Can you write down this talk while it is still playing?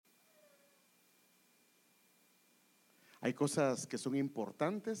Hay cosas que son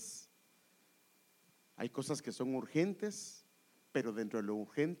importantes, hay cosas que son urgentes, pero dentro de lo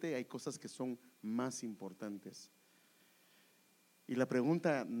urgente hay cosas que son más importantes. Y la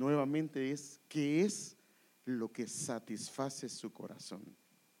pregunta nuevamente es: ¿qué es lo que satisface su corazón?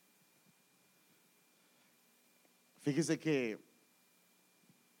 Fíjese que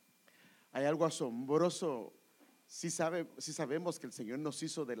hay algo asombroso. Si sabemos que el Señor nos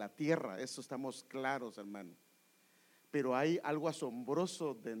hizo de la tierra, eso estamos claros, hermano. Pero hay algo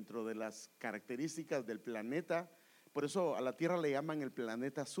asombroso dentro de las características del planeta. Por eso a la tierra le llaman el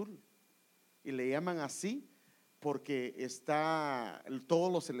planeta azul. Y le llaman así porque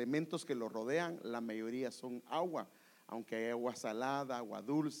todos los elementos que lo rodean, la mayoría son agua, aunque hay agua salada, agua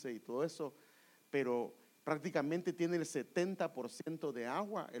dulce y todo eso, pero prácticamente tiene el 70% de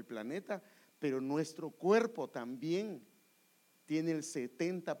agua el planeta. Pero nuestro cuerpo también tiene el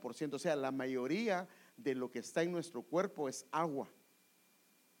 70%, o sea, la mayoría de lo que está en nuestro cuerpo es agua.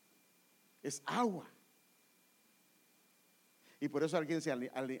 Es agua. Y por eso alguien se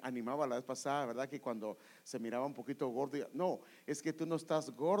animaba la vez pasada, ¿verdad? Que cuando se miraba un poquito gordo, no, es que tú no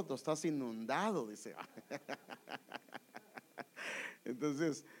estás gordo, estás inundado, dice.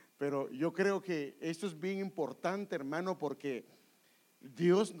 Entonces, pero yo creo que esto es bien importante, hermano, porque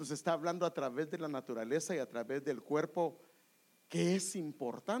Dios nos está hablando a través de la naturaleza y a través del cuerpo, que es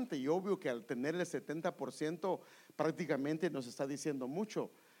importante. Y obvio que al tener el 70% prácticamente nos está diciendo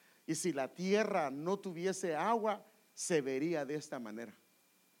mucho. Y si la tierra no tuviese agua, se vería de esta manera.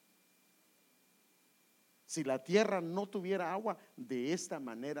 Si la tierra no tuviera agua, de esta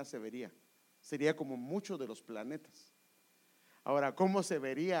manera se vería. Sería como muchos de los planetas. Ahora, ¿cómo se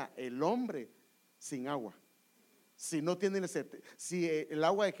vería el hombre sin agua? Si no tiene si el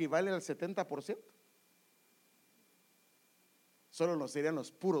agua equivale al 70%, solo nos serían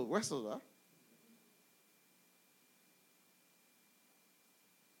los puros huesos, ¿verdad?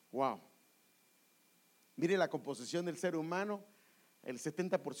 Wow. Mire la composición del ser humano: el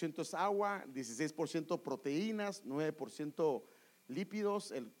 70% es agua, 16% proteínas, 9%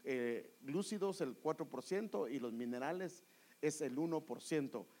 lípidos, glúcidos el 4% y los minerales es el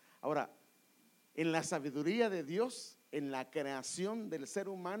 1%. Ahora, en la sabiduría de Dios, en la creación del ser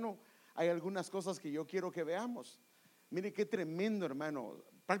humano, hay algunas cosas que yo quiero que veamos. Mire qué tremendo, hermano.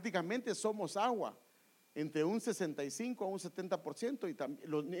 Prácticamente somos agua, entre un 65 a un 70%, y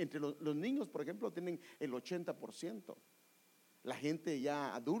también entre los niños, por ejemplo, tienen el 80%. La gente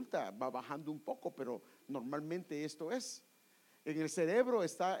ya adulta va bajando un poco, pero normalmente esto es. En el cerebro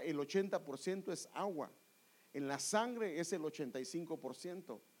está el 80% es agua. En la sangre es el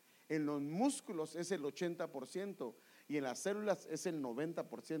 85%. En los músculos es el 80% y en las células es el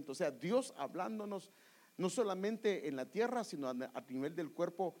 90%. O sea, Dios hablándonos no solamente en la tierra, sino a nivel del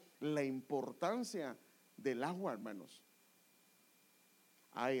cuerpo, la importancia del agua, hermanos.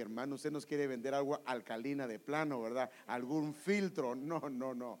 Ay, hermano, usted nos quiere vender agua alcalina de plano, ¿verdad? Algún filtro.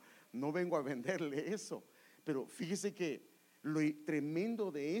 No vengo a venderle eso. Pero fíjese que lo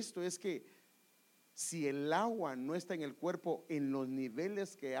tremendo de esto es que si el agua no está en el cuerpo en los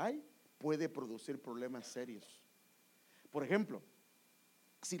niveles que hay, puede producir problemas serios. Por ejemplo,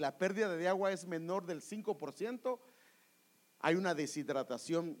 si la pérdida de agua es menor del 5%, hay una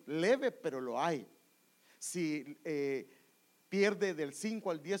deshidratación leve, pero lo hay. Si pierde del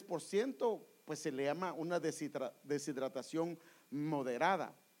 5 al 10%, pues se le llama una deshidratación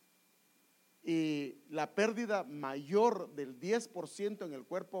moderada. Y la pérdida mayor del 10% en el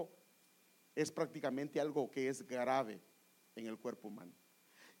cuerpo es prácticamente algo que es grave en el cuerpo humano.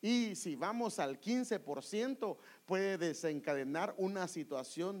 Y si vamos al 15%, puede desencadenar una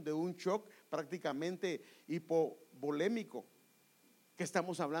situación de un shock prácticamente hipovolémico, que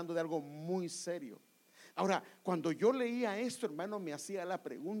estamos hablando de algo muy serio. Ahora, cuando yo leía esto, hermano, me hacía la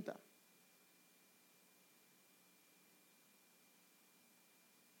pregunta: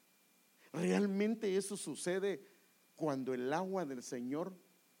 ¿realmente eso sucede cuando el agua del Señor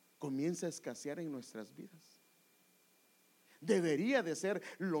comienza a escasear en nuestras vidas? Debería de ser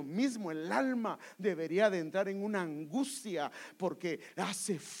lo mismo. El alma debería de entrar en una angustia porque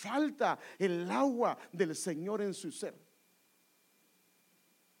hace falta el agua del Señor en su ser.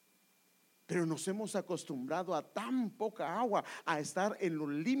 Pero nos hemos acostumbrado a tan poca agua, a estar en los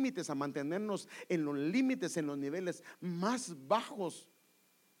límites, a mantenernos en los límites, en los niveles más bajos.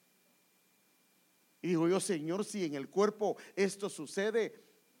 Y digo yo: Señor, si en el cuerpo esto sucede,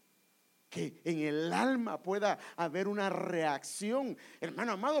 que en el alma pueda haber una reacción,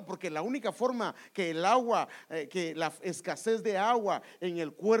 hermano amado, porque la única forma que el agua, que la escasez de agua en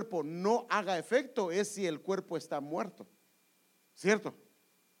el cuerpo no haga efecto es si el cuerpo está muerto, ¿cierto?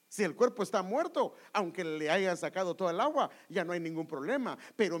 Si el cuerpo está muerto, aunque le hayan sacado toda el agua, ya no hay ningún problema.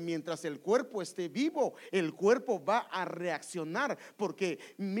 Pero mientras el cuerpo esté vivo, el cuerpo va a reaccionar, porque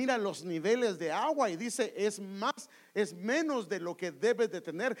mira los niveles de agua y dice es menos de lo que debes de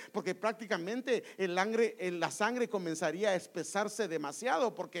tener, porque prácticamente la sangre comenzaría a espesarse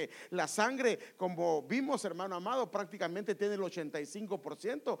demasiado, porque la sangre, como vimos, hermano amado, prácticamente tiene el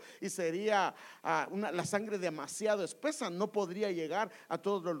 85% y sería la sangre demasiado espesa, no podría llegar a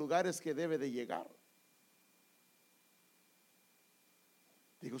todos los lugares que debe de llegar.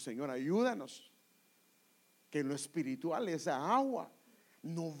 Digo, Señor, ayúdanos que en lo espiritual esa agua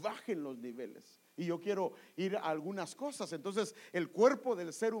no baje en los niveles. Y yo quiero ir a algunas cosas. Entonces, el cuerpo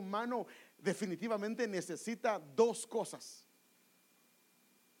del ser humano definitivamente necesita dos cosas.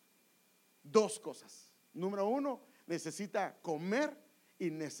 Dos cosas. Número uno, necesita comer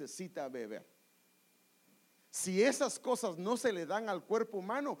y necesita beber. Si esas cosas no se le dan al cuerpo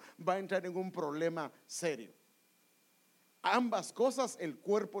humano, va a entrar en un problema serio. Ambas cosas el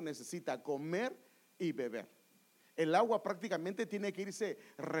cuerpo necesita, comer y beber. El agua prácticamente tiene que irse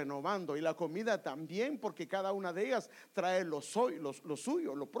renovando, y la comida también, porque cada una de ellas trae lo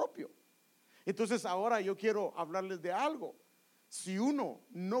suyo, lo propio. Entonces ahora yo quiero hablarles de algo. Si uno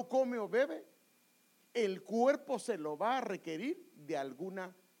no come o bebe, el cuerpo se lo va a requerir de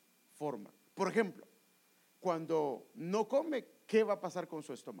alguna forma. Por ejemplo, cuando no come, ¿qué va a pasar con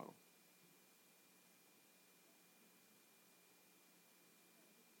su estómago?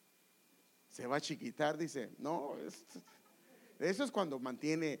 Se va a chiquitar, dice. No, eso es cuando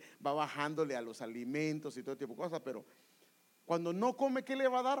va bajándole a los alimentos y todo tipo de cosas. Pero cuando no come, ¿qué le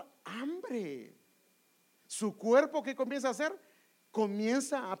va a dar? Hambre. Su cuerpo, ¿qué comienza a hacer?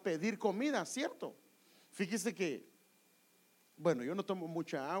 Comienza a pedir comida, ¿cierto? Fíjese que, bueno, yo no tomo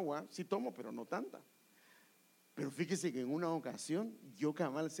mucha agua, sí tomo, pero no tanta. Pero fíjese que en una ocasión yo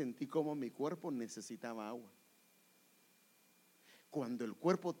cabal sentí como mi cuerpo necesitaba agua. Cuando el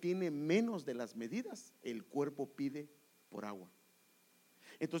cuerpo tiene menos de las medidas, el cuerpo pide por agua.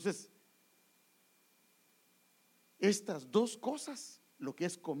 Entonces, estas dos cosas, lo que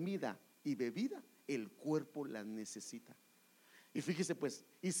es comida y bebida, el cuerpo las necesita. Y fíjese pues,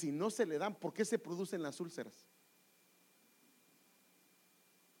 y si no se le dan, ¿por qué se producen las úlceras?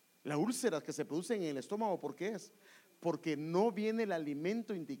 La úlcera que se produce en el estómago, ¿por qué es? Porque no viene el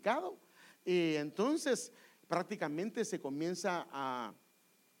alimento indicado, y entonces prácticamente se comienza a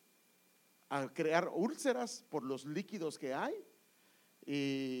crear úlceras por los líquidos que hay,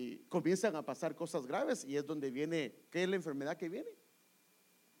 y comienzan a pasar cosas graves, y es donde viene, ¿qué es la enfermedad que viene?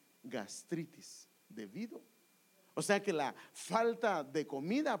 Gastritis, o sea que la falta de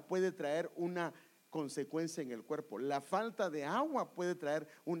comida puede traer una consecuencia en el cuerpo. La falta de agua puede traer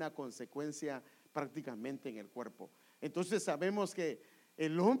una consecuencia prácticamente en el cuerpo. Entonces sabemos que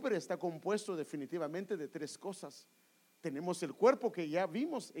el hombre está compuesto definitivamente de tres cosas. Tenemos el cuerpo, que ya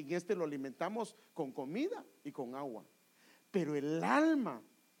vimos, en lo alimentamos con comida y con agua. Pero el alma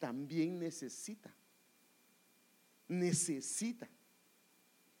también necesita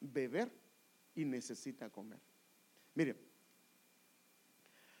beber y necesita comer. Mire,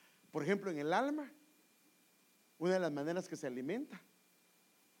 por ejemplo, en el alma, una de las maneras que se alimenta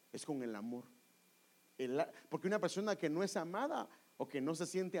es con el amor. Porque una persona que no es amada o que no se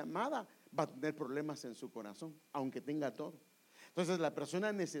siente amada va a tener problemas en su corazón, aunque tenga todo. Entonces la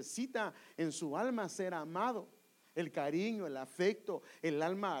persona necesita en su alma ser amado. El cariño, el afecto, el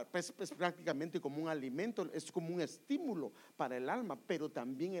alma es prácticamente como un alimento, es como un estímulo para el alma, pero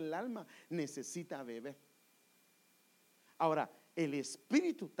también el alma necesita beber. Ahora, el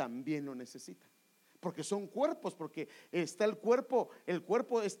espíritu también lo necesita, porque son cuerpos, porque está el cuerpo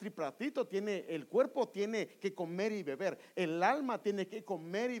es tripartito, el cuerpo tiene que comer y beber, el alma tiene que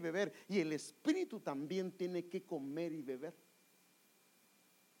comer y beber, y el espíritu también tiene que comer y beber.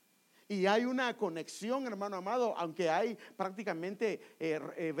 Y hay una conexión, hermano amado, aunque hay prácticamente,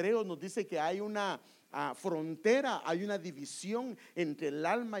 Hebreos nos dice que hay una frontera, hay una división entre el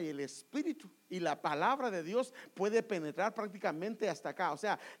alma y el espíritu, y la palabra de Dios puede penetrar prácticamente hasta acá. O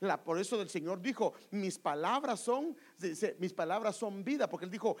sea, por eso el Señor dijo, mis palabras son vida, porque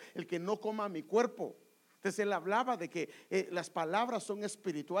Él dijo, el que no coma mi cuerpo. Entonces Él hablaba de que las palabras son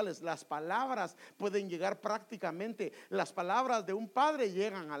espirituales. Las palabras pueden llegar prácticamente, las palabras de un padre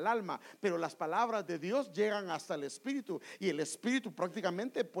llegan al alma, pero las palabras de Dios llegan hasta el espíritu, y el espíritu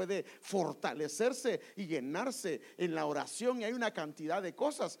prácticamente puede fortalecerse y llenarse en la oración, y hay una cantidad de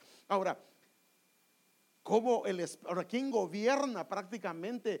cosas. Ahora, Ahora, ¿quién gobierna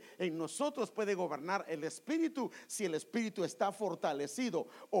prácticamente en nosotros? Puede gobernar el espíritu, si el espíritu está fortalecido,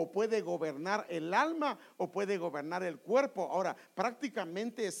 o puede gobernar el alma, o puede gobernar el cuerpo. Ahora,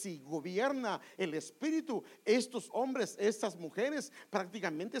 prácticamente si gobierna el espíritu, estos hombres, estas mujeres,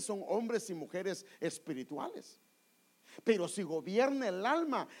 prácticamente son hombres y mujeres espirituales. Pero si gobierna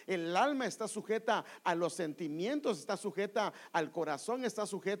el alma está sujeta a los sentimientos, está sujeta al corazón, está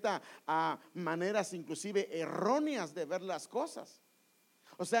sujeta a maneras inclusive erróneas de ver las cosas.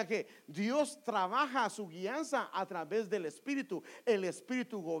 O sea que Dios trabaja su guianza a través del espíritu. El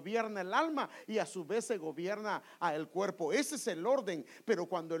espíritu gobierna el alma y a su vez se gobierna al cuerpo. Ese es el orden. Pero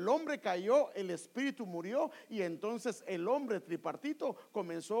cuando el hombre cayó, el espíritu murió, y entonces el hombre tripartito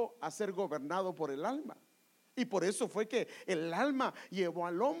comenzó a ser gobernado por el alma. Y por eso fue que el alma llevó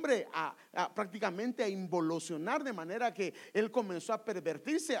al hombre a prácticamente a involucionar, de manera que él comenzó a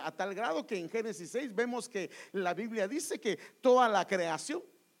pervertirse a tal grado que en Génesis 6 vemos que la Biblia dice que toda la creación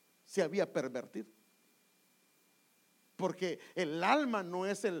se había pervertido. Porque el alma no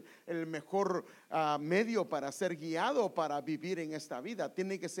es el mejor medio para ser guiado, para vivir en esta vida.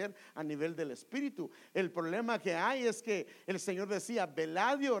 Tiene que ser a nivel del espíritu. El problema que hay es que el Señor decía: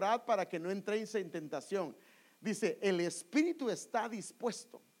 velad y orad para que no entréis en tentación. Dice: el espíritu está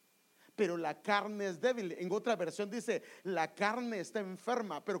dispuesto, pero la carne es débil. En otra versión dice: la carne está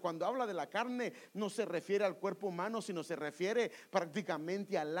enferma. Pero cuando habla de la carne, no se refiere al cuerpo humano, sino se refiere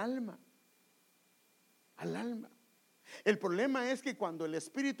prácticamente al alma. Al alma. El problema es que cuando el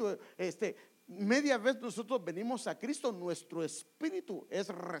espíritu, media vez nosotros venimos a Cristo, nuestro espíritu es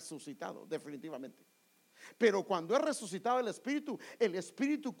resucitado definitivamente. Pero cuando es resucitado el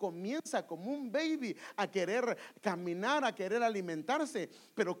espíritu comienza como un baby a querer caminar, a querer alimentarse.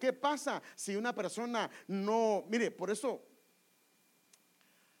 Pero ¿qué pasa si una persona no? Mire, por eso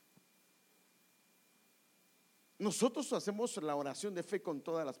nosotros hacemos la oración de fe con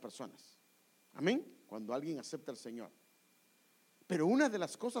todas las personas. Amén. Cuando alguien acepta al Señor. Pero una de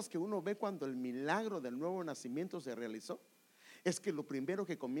las cosas que uno ve cuando el milagro del nuevo nacimiento se realizó, es que lo primero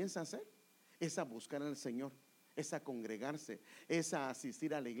que comienza a hacer es a buscar al Señor, es a congregarse, es a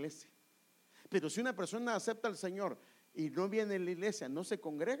asistir a la iglesia. Pero si una persona acepta al Señor y no viene a la iglesia, no se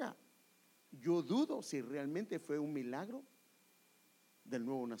congrega, yo dudo si realmente fue un milagro del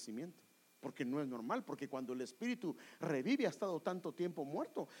nuevo nacimiento. Porque no es normal, porque cuando el espíritu revive, ha estado tanto tiempo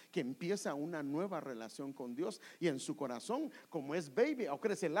muerto, que empieza una nueva relación con Dios. Y en su corazón, como es baby, o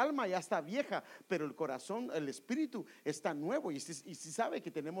crece, el alma ya está vieja, pero el corazón, el espíritu está nuevo. Y si sabe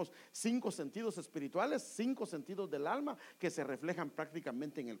que tenemos 5 sentidos espirituales, 5 sentidos del alma, que se reflejan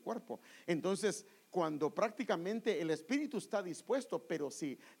prácticamente en el cuerpo. Entonces, cuando prácticamente el espíritu está dispuesto, pero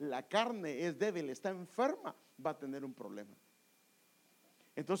si la carne es débil, está enferma, va a tener un problema.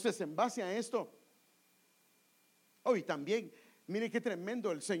 Entonces, en base a esto, hoy también, mire qué tremendo,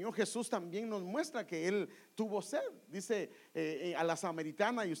 el Señor Jesús también nos muestra que Él tuvo sed. Dice a la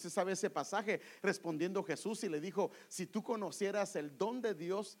samaritana, y usted sabe ese pasaje, respondiendo Jesús y le dijo: si tú conocieras el don de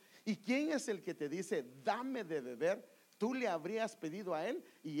Dios, y quién es el que te dice dame de beber, tú le habrías pedido a Él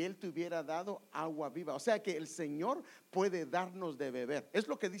y Él te hubiera dado agua viva. O sea que el Señor puede darnos de beber. Es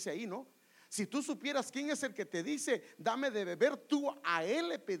lo que dice ahí, ¿no? Si tú supieras quién es el que te dice dame de beber, tú a Él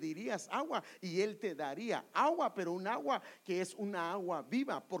le pedirías agua y Él te daría agua, pero un agua que es una agua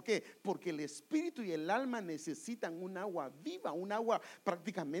viva. ¿Por qué? Porque el espíritu y el alma necesitan un agua viva, un agua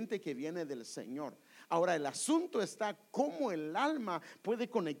prácticamente que viene del Señor. Ahora, el asunto está cómo el alma puede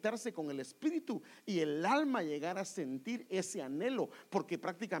conectarse con el espíritu y el alma llegar a sentir ese anhelo, porque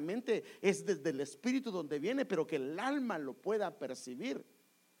prácticamente es desde el espíritu donde viene, pero que el alma lo pueda percibir.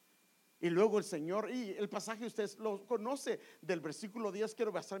 Y luego el Señor, y el pasaje usted lo conoce, del versículo 10,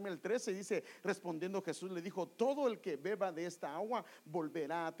 quiero basarme al 13, dice: respondiendo Jesús le dijo: todo el que beba de esta agua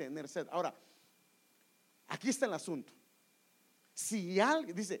volverá a tener sed. Ahora, aquí está el asunto. Si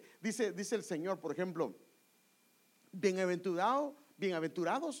alguien, dice el Señor, por ejemplo: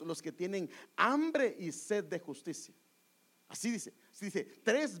 bienaventurados los que tienen hambre y sed de justicia. Así dice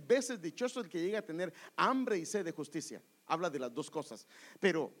 3 veces dichoso el que llega a tener hambre y sed de justicia. Habla de las dos cosas,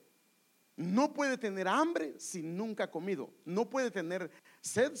 pero no puede tener hambre si nunca ha comido, no puede tener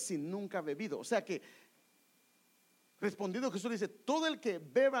sed si nunca ha bebido. O sea que, respondiendo Jesús, dice: todo el que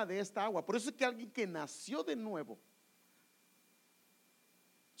beba de esta agua. Por eso es que alguien que nació de nuevo,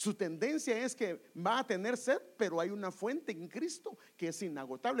 su tendencia es que va a tener sed, pero hay una fuente en Cristo que es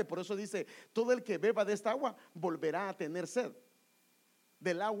inagotable. Por eso dice: todo el que beba de esta agua volverá a tener sed.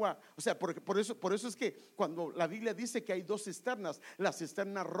 del agua. O sea, por eso es que cuando la Biblia dice que hay dos cisternas, las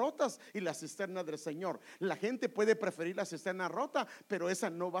cisternas rotas y la cisterna del Señor. La gente puede preferir la cisterna rota, pero esa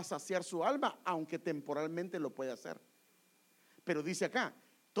no va a saciar su alma, aunque temporalmente lo puede hacer. Pero dice acá,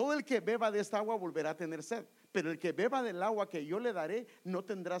 todo el que beba de esta agua volverá a tener sed, pero el que beba del agua que yo le daré no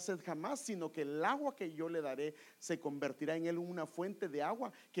tendrá sed jamás, sino que el agua que yo le daré se convertirá en él una fuente de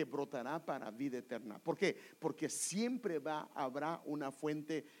agua que brotará para vida eterna. ¿Por qué? Porque siempre habrá una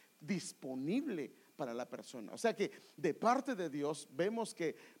fuente disponible para la persona. O sea que de parte de Dios vemos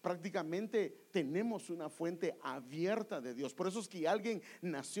que prácticamente tenemos una fuente abierta de Dios. Por eso es que alguien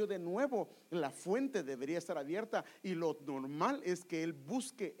nació de nuevo, la fuente debería estar abierta, y lo normal es que él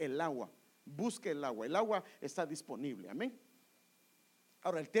busque el agua. Busque el agua está disponible, amén.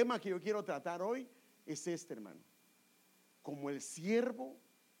 Ahora, el tema que yo quiero tratar hoy es este, hermano: como el siervo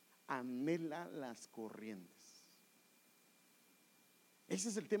anhela las corrientes. Ese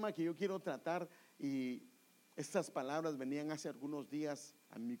es el tema que yo quiero tratar, y estas palabras venían hace algunos días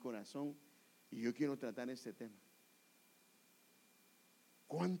a mi corazón, y yo quiero tratar este tema.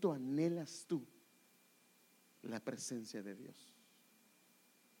 ¿Cuánto anhelas tú la presencia de Dios?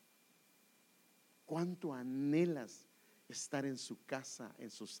 ¿Cuánto anhelas estar en su casa, en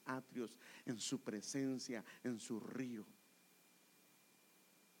sus atrios, en su presencia, en su río?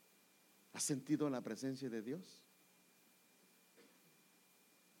 ¿Has sentido la presencia de Dios?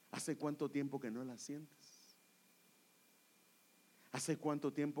 ¿Hace cuánto tiempo que no la sientes? ¿Hace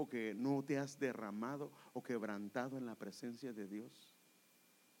cuánto tiempo que no te has derramado o quebrantado en la presencia de Dios?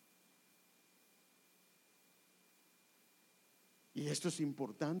 Y esto es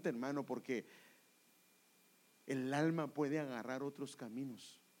importante, hermano, porque el alma puede agarrar otros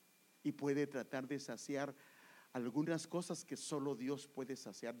caminos y puede tratar de saciar algunas cosas que solo Dios puede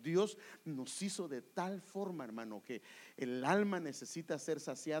saciar. Dios nos hizo de tal forma, hermano, que el alma necesita ser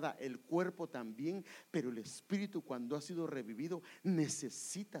saciada, el cuerpo también, pero el espíritu, cuando ha sido revivido,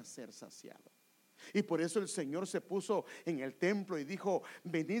 necesita ser saciado. Y por eso el Señor se puso en el templo y dijo: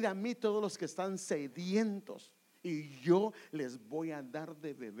 venid a mí todos los que están sedientos, y yo les voy a dar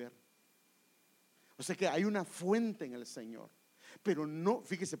de beber. O sea que hay una fuente en el Señor. Pero no,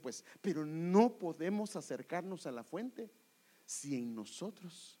 fíjese pues, pero no podemos acercarnos a la fuente si en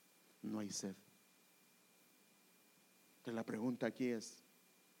nosotros no hay sed. Entonces la pregunta aquí es: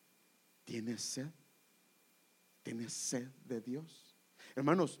 ¿tienes sed? ¿Tienes sed de Dios?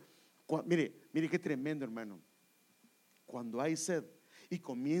 Hermanos, mire qué tremendo, hermano. Cuando hay sed y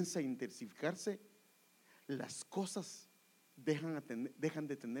comienza a intensificarse, las cosas dejan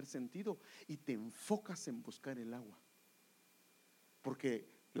de tener sentido y te enfocas en buscar el agua. Porque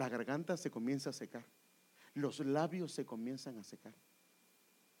la garganta se comienza a secar, los labios se comienzan a secar,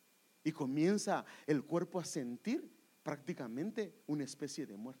 y comienza el cuerpo a sentir prácticamente una especie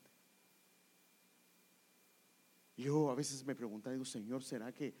de muerte. Yo a veces me pregunto, digo: Señor,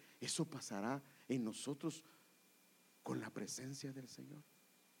 ¿será que eso pasará en nosotros con la presencia del Señor?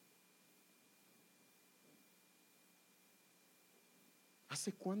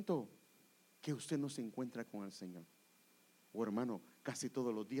 ¿Hace cuánto que usted no se encuentra con el Señor? O hermano, casi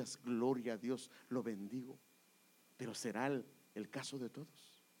todos los días, gloria a Dios, lo bendigo. Pero ¿será el caso de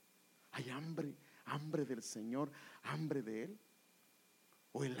todos? ¿Hay hambre del Señor, hambre de Él?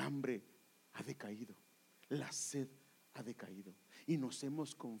 ¿O el hambre ha decaído? La sed ha decaído y nos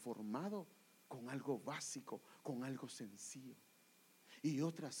hemos conformado con algo básico, con algo sencillo y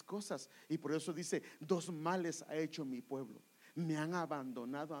otras cosas. Y por eso dice: dos males ha hecho mi pueblo: me han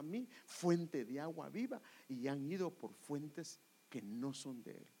abandonado a mí, fuente de agua viva, y han ido por fuentes que no son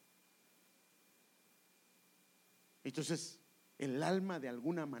de Él. Entonces el alma de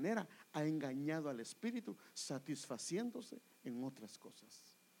alguna manera ha engañado al espíritu, satisfaciéndose en otras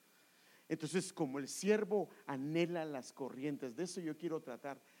cosas. Entonces, como el siervo anhela las corrientes, de eso yo quiero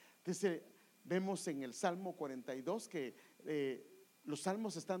tratar. Entonces, vemos en el Salmo 42 que los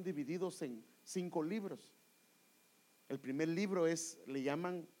salmos están divididos en 5 libros. El primer libro le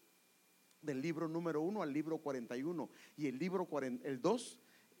llaman del libro número 1 al libro 41, y el libro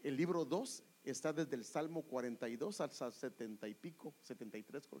 2 está desde el Salmo 42 hasta 70 y pico,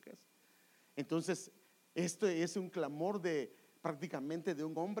 73 creo que es. Entonces, esto es un clamor prácticamente de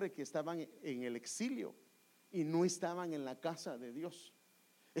un hombre que estaban en el exilio y no estaban en la casa de Dios.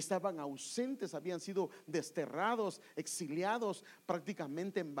 Estaban ausentes, habían sido desterrados, exiliados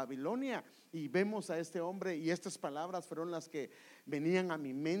prácticamente en Babilonia. Y vemos a este hombre, y estas palabras fueron las que venían a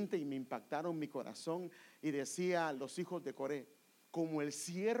mi mente y me impactaron mi corazón. Y decía a los hijos de Coré: como el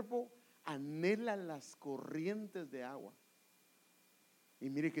siervo anhela las corrientes de agua.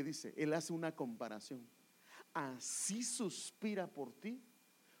 Y mire que dice, él hace una comparación: así suspira por ti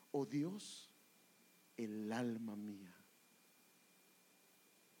oh Dios, el alma mía.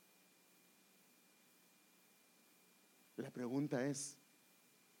 La pregunta es,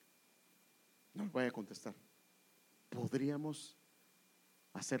 no me vaya a contestar, ¿podríamos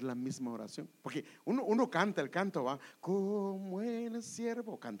hacer la misma oración? Porque uno canta el canto, va, como el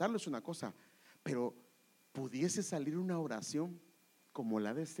siervo. Cantarlo es una cosa, pero pudiese salir una oración como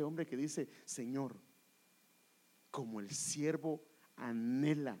la de este hombre que dice: Señor, como el siervo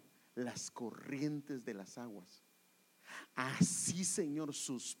anhela las corrientes de las aguas, así, Señor,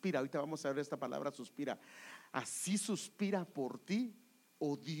 suspira. Ahorita vamos a ver esta palabra, suspira. Así suspira por ti,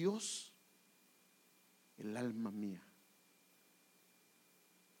 oh Dios, el alma mía.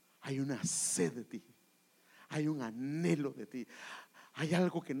 Hay una sed de ti, hay un anhelo de ti, hay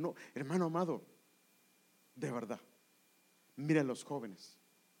algo que no, hermano amado, de verdad. Mira a los jóvenes,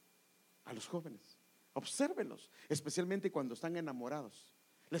 obsérvenlos, especialmente cuando están enamorados.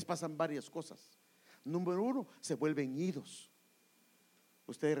 Les pasan varias cosas. Número uno, se vuelven idos.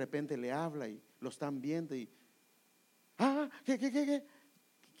 Usted de repente le habla y lo están viendo y ¿qué?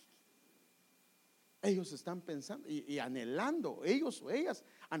 Ellos están pensando y anhelando, ellos o ellas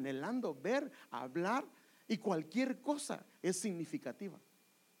anhelando ver, hablar, y cualquier cosa es significativa.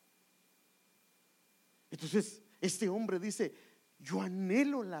 Entonces este hombre dice: yo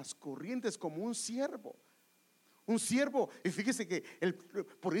anhelo las corrientes como un siervo. Un siervo, y fíjese que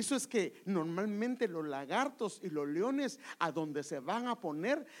por eso es que normalmente los lagartos y los leones a donde se van a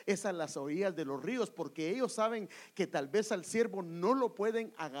poner es a las orillas de los ríos, porque ellos saben que tal vez al siervo no lo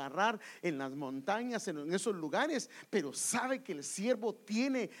pueden agarrar en las montañas, en esos lugares, pero sabe que el siervo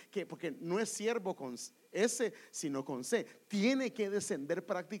tiene que, porque no es siervo con S sino con C, tiene que descender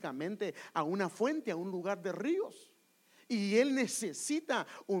prácticamente a una fuente, a un lugar de ríos. Y él necesita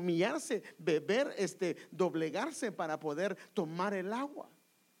humillarse, beber, doblegarse para poder tomar el agua.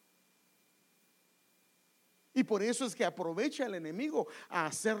 Y por eso es que aprovecha el enemigo a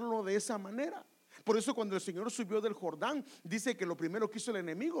hacerlo de esa manera. Por eso cuando el Señor subió del Jordán, dice que lo primero que hizo el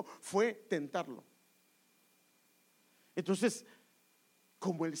enemigo fue tentarlo. Entonces,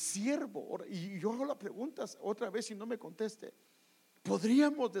 como el siervo, y yo hago la pregunta otra vez y no me conteste,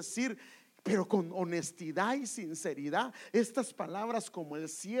 podríamos decir, pero con honestidad y sinceridad, estas palabras: como el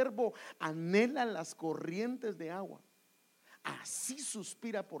siervo anhela las corrientes de agua, así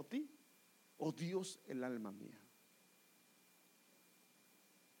suspira por ti, oh Dios, el alma mía.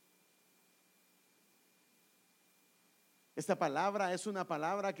 Esta palabra es una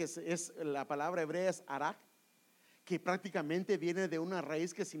palabra que es la palabra hebrea es arak, que prácticamente viene de una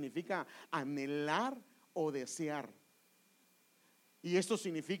raíz que significa anhelar o desear. Y esto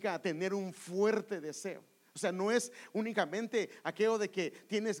significa tener un fuerte deseo. O sea, no es únicamente aquello de que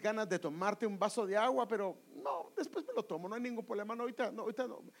tienes ganas de tomarte un vaso de agua, pero no, después me lo tomo, no hay ningún problema. No, ahorita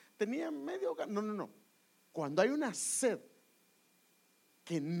no, tenía medio ganas. No. Cuando hay una sed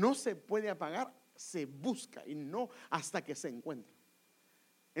que no se puede apagar, se busca, y no hasta que se encuentra.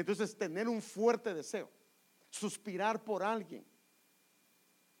 Entonces, tener un fuerte deseo, suspirar por alguien.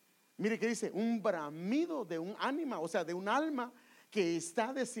 Mire que dice: un bramido de un ánima, o sea, de un alma que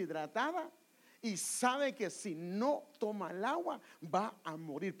está deshidratada y sabe que si no toma el agua va a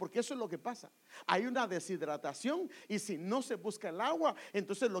morir, porque eso es lo que pasa. Hay una deshidratación, y si no se busca el agua,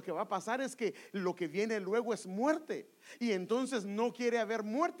 entonces lo que va a pasar es que lo que viene luego es muerte, y entonces no quiere haber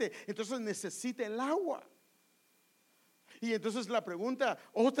muerte, entonces necesita el agua. Y entonces la pregunta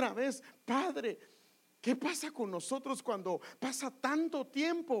otra vez: Padre, ¿qué pasa con nosotros cuando pasa tanto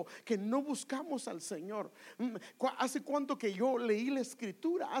tiempo que no buscamos al Señor? ¿Hace cuánto que yo leí la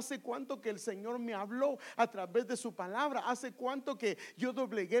escritura? ¿Hace cuánto que el Señor me habló a través de su palabra? ¿Hace cuánto que yo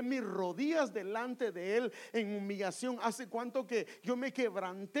doblegué mis rodillas delante de Él en humillación? ¿Hace cuánto que yo me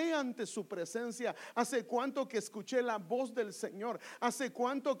quebranté ante su presencia? ¿Hace cuánto que escuché la voz del Señor? ¿Hace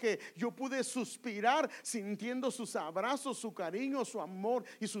cuánto que yo pude suspirar sintiendo sus abrazos, su cariño, su amor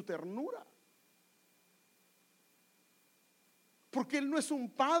y su ternura? Porque Él no es un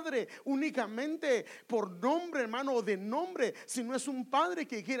padre únicamente por nombre, hermano, o de nombre, sino es un padre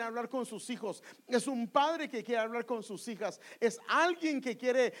que quiere hablar con sus hijos. Es un padre que quiere hablar con sus hijas. Es alguien que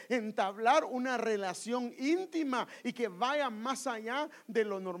quiere entablar una relación íntima y que vaya más allá de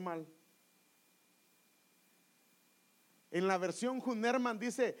lo normal. En la versión Hunerman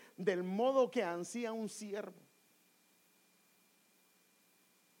dice: del modo que ansía un siervo.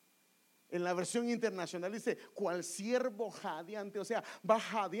 En la versión internacional dice: cual siervo jadeante, o sea, va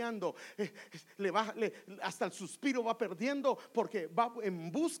jadeando, hasta el suspiro va perdiendo, porque va en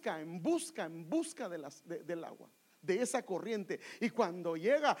busca del agua, de esa corriente. Y cuando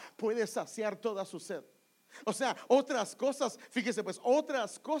llega puede saciar toda su sed. O sea, otras cosas, fíjese pues,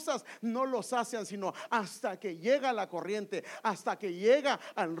 otras cosas no los hacen sino hasta que llega la corriente, hasta que llega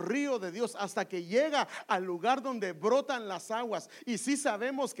al río de Dios, hasta que llega al lugar donde brotan las aguas. Y sí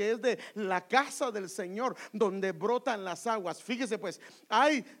sabemos que es de la casa del Señor donde brotan las aguas. Fíjese pues,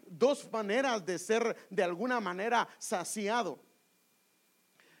 hay dos maneras de ser de alguna manera saciado.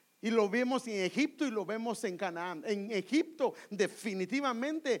 Y lo vemos en Egipto y lo vemos en Canaán. En Egipto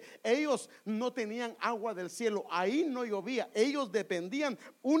definitivamente ellos no tenían agua del cielo. Ahí no llovía. Ellos dependían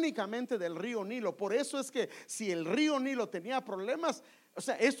únicamente del río Nilo. Por eso es que si el río Nilo tenía problemas, o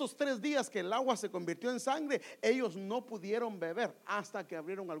sea, estos 3 días que el agua se convirtió en sangre, ellos no pudieron beber hasta que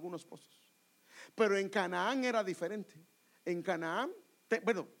abrieron algunos pozos. Pero en Canaán era diferente. En Canaán,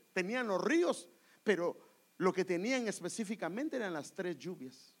 tenían los ríos, pero lo que tenían específicamente eran las 3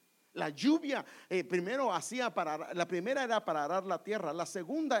 lluvias. La lluvia primero la primera era para arar la tierra, la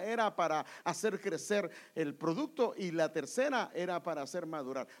segunda era para hacer crecer el producto y la tercera era para hacer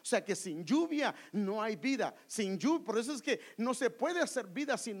madurar. O sea que sin lluvia no hay vida, sin lluvia, por eso es que no se puede hacer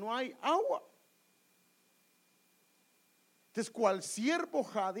vida si no hay agua. Entonces, cual siervo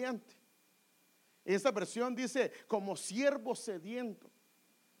jadeante, esta versión dice como siervo sediento,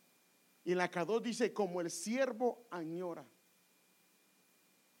 y en la K2 dice como el siervo añora.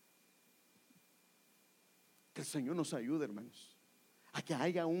 Que el Señor nos ayude, hermanos, a que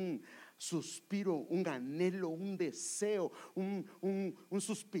haya un suspiro, un anhelo, un deseo, un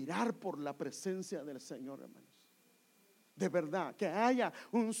suspirar por la presencia del Señor, hermanos. De verdad, que haya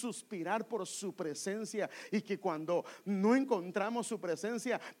un suspirar por su presencia y que cuando no encontramos su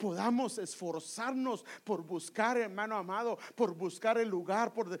presencia podamos esforzarnos por buscar, hermano amado, por buscar el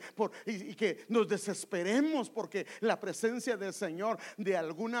lugar, y que nos desesperemos porque la presencia del Señor de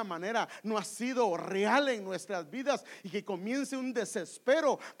alguna manera no ha sido real en nuestras vidas y que comience un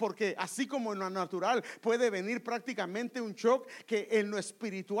desespero, porque así como en lo natural puede venir prácticamente un shock, que en lo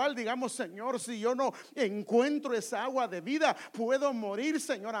espiritual digamos: Señor, si yo no encuentro esa agua de vida, puedo morir,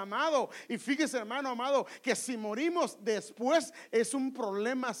 Señor amado. Y fíjese, hermano amado, que si morimos después es un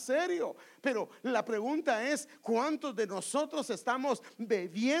problema serio. Pero la pregunta es: ¿cuántos de nosotros estamos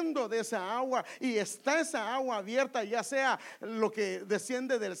bebiendo de esa agua y está esa agua abierta, ya sea lo que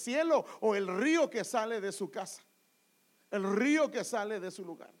desciende del cielo o el río que sale de su casa, el río que sale de su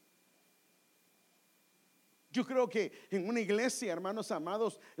lugar? Yo creo que en una iglesia, hermanos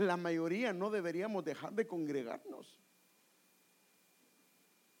amados, la mayoría no deberíamos dejar de congregarnos,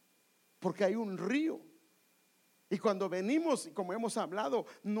 porque hay un río. Y cuando venimos, como hemos hablado,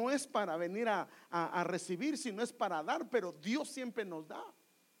 no es para venir a recibir, sino es para dar. Pero Dios siempre nos da.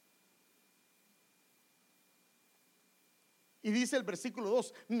 Y dice el versículo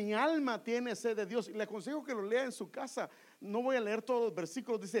 2: mi alma tiene sed de Dios. Y le aconsejo que lo lea en su casa. No voy a leer todos los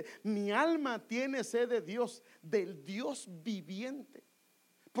versículos. Dice: mi alma tiene sed de Dios, del Dios viviente.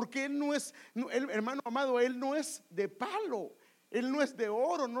 Porque Él no es, hermano amado, Él no es de palo. Él no es de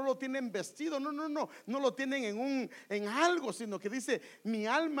oro, no lo tienen vestido, no lo tienen en algo, sino que dice: mi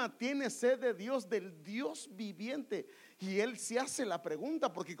alma tiene sed de Dios, del Dios viviente. Y él se hace la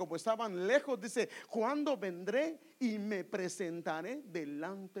pregunta, porque como estaban lejos, dice: ¿cuándo vendré y me presentaré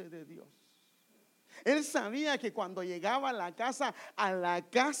delante de Dios? Él sabía que cuando llegaba a la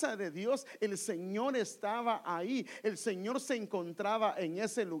casa de Dios, el Señor estaba ahí, el Señor se encontraba en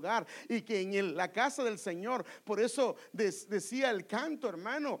ese lugar, y que en la casa del Señor, por eso decía el canto,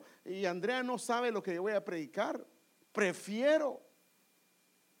 hermano, y Andrea no sabe lo que yo voy a predicar. Prefiero,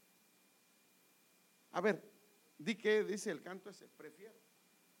 a ver, di qué dice el canto ese: prefiero.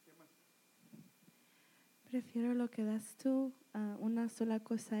 Prefiero lo que das tú, una sola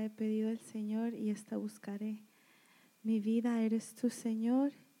cosa he pedido al Señor y esta buscaré. Mi vida eres tú,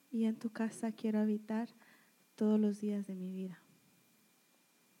 Señor, y en tu casa quiero habitar todos los días de mi vida.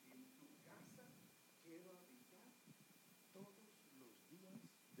 En tu casa quiero habitar todos los días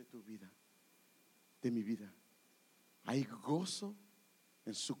de tu vida, de mi vida. ¿Hay gozo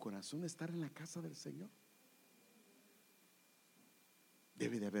en su corazón estar en la casa del Señor?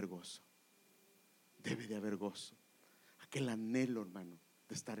 Debe de haber gozo. Debe de haber gozo, aquel anhelo, hermano,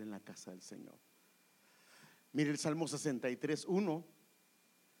 de estar en la casa del Señor. Mire el Salmo 63:1: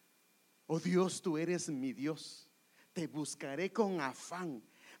 oh Dios, tú eres mi Dios, te buscaré con afán.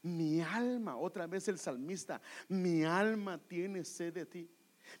 Mi alma, otra vez el salmista, mi alma tiene sed de ti.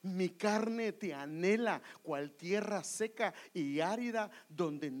 Mi carne te anhela, cual tierra seca y árida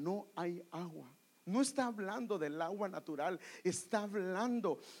donde no hay agua. No está hablando del agua natural, está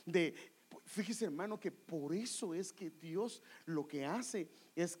hablando de Fíjese, hermano, que por eso es que Dios lo que hace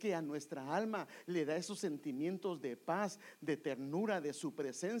es que a nuestra alma le da esos sentimientos de paz, de ternura, de su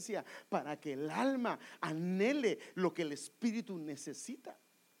presencia, para que el alma anhele lo que el espíritu necesita.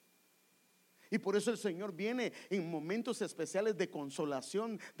 Y por eso el Señor viene en momentos especiales de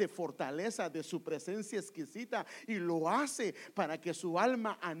consolación, de fortaleza, de su presencia exquisita, y lo hace para que su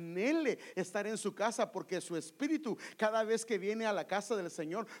alma anhele estar en su casa, porque su espíritu, cada vez que viene a la casa del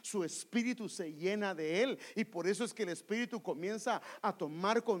Señor, su espíritu se llena de él. Y por eso es que el espíritu comienza a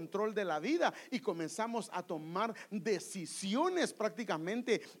tomar control de la vida y comenzamos a tomar decisiones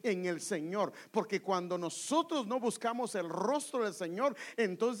prácticamente en el Señor, porque cuando nosotros no buscamos el rostro del Señor,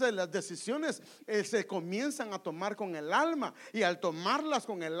 entonces las decisiones se comienzan a tomar con el alma, y al tomarlas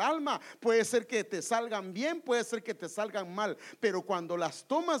con el alma puede ser que te salgan bien, puede ser que te salgan mal, pero cuando las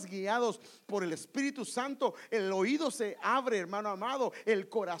tomas guiados por el Espíritu Santo, el oído se abre, hermano amado, el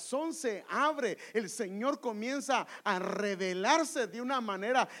corazón se abre, el Señor comienza a revelarse de una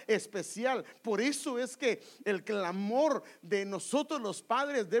manera especial. Por eso es que el clamor de nosotros los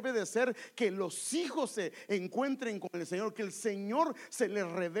padres debe de ser que los hijos se encuentren con el Señor, que el Señor se les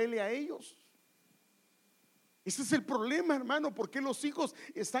revele a ellos. Ese es el problema, hermano, porque los hijos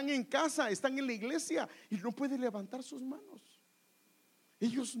están en casa, están en la iglesia y no pueden levantar sus manos.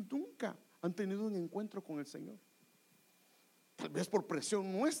 Ellos nunca han tenido un encuentro con el Señor. Tal vez por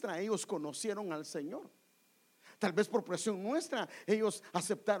presión nuestra ellos conocieron al Señor. Tal vez por presión nuestra ellos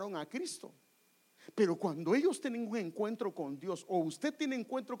aceptaron a Cristo. Pero cuando ellos tienen un encuentro con Dios, o usted tiene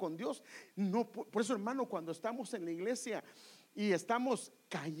encuentro con Dios, no, por eso, hermano, cuando estamos en la iglesia y estamos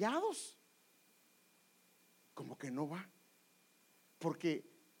callados, como que no va, porque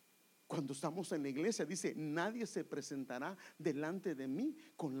cuando estamos en la iglesia dice: nadie se presentará delante de mí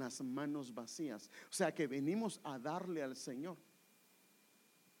con las manos vacías. O sea que venimos a darle al Señor.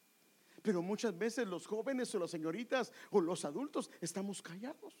 Pero muchas veces los jóvenes o las señoritas o los adultos estamos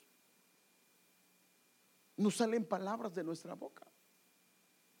callados, no salen palabras de nuestra boca.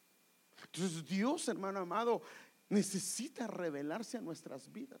 Entonces Dios, hermano amado, necesita revelarse a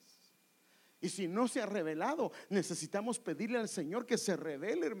nuestras vidas. Y si no se ha revelado, necesitamos pedirle al Señor que se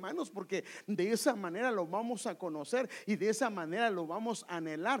revele, hermanos, porque de esa manera lo vamos a conocer, y de esa manera lo vamos a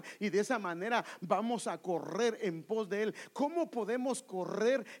anhelar, y de esa manera vamos a correr en pos de Él. ¿Cómo podemos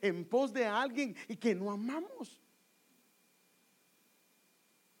correr en pos de alguien y que no amamos?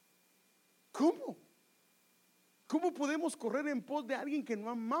 ¿Cómo? ¿Cómo podemos correr en pos de alguien que no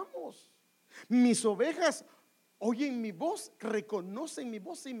amamos? Mis ovejas oyen mi voz, reconocen mi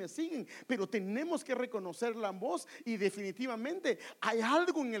voz y me siguen. Pero tenemos que reconocer la voz, y definitivamente hay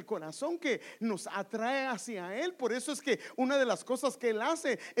algo en el corazón que nos atrae hacia Él. Por eso es que una de las cosas que Él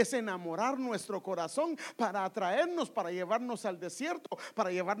hace es enamorar nuestro corazón para atraernos, para llevarnos al desierto,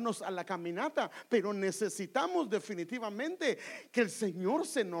 para llevarnos a la caminata. Pero necesitamos definitivamente que el Señor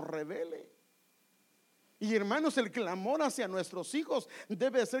se nos revele. Y hermanos, el clamor hacia nuestros hijos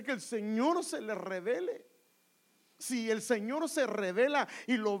debe ser que el Señor se les revele. Si el Señor se revela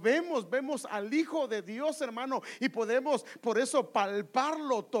y lo vemos al Hijo de Dios, hermano, y podemos por eso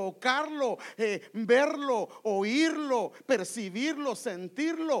palparlo, tocarlo, verlo, oírlo, percibirlo,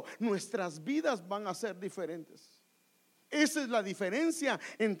 sentirlo, nuestras vidas van a ser diferentes. Esa es la diferencia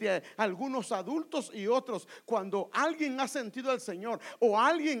entre algunos adultos y otros. Cuando alguien ha sentido al Señor, o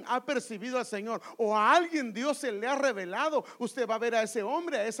alguien ha percibido al Señor, o a alguien Dios se le ha revelado, usted va a ver a ese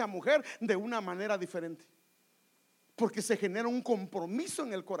hombre, a esa mujer de una manera diferente, porque se genera un compromiso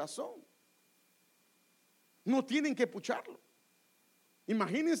en el corazón. No tienen que pucharlo.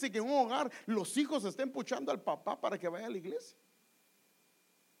 Imagínense que en un hogar los hijos estén puchando al papá para que vaya a la iglesia,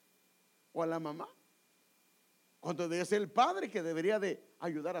 o a la mamá, cuando debe ser el padre que debería de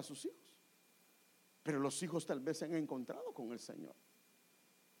ayudar a sus hijos. Pero los hijos tal vez se han encontrado con el Señor.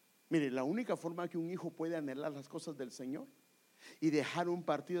 Mire, la única forma que un hijo puede anhelar las cosas del Señor y dejar un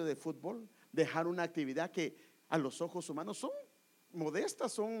partido de fútbol, dejar una actividad que a los ojos humanos son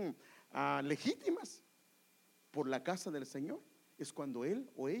modestas, son legítimas, por la casa del Señor, es cuando él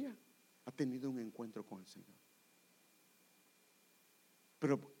o ella ha tenido un encuentro con el Señor.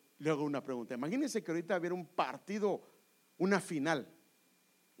 Pero le hago una pregunta. Imagínense que ahorita hubiera un partido, una final,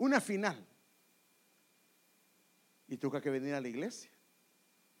 y toca que venir a la iglesia,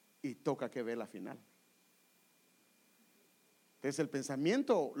 y toca que ver la final. Entonces el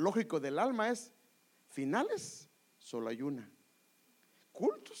pensamiento lógico del alma es: finales, solo hay una.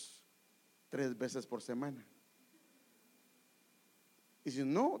 Cultos, 3 veces por semana. Y si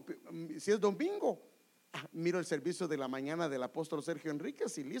no, si es domingo, miro el servicio de la mañana del apóstol Sergio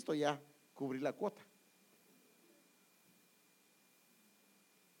Enríquez y listo, ya cubrí la cuota.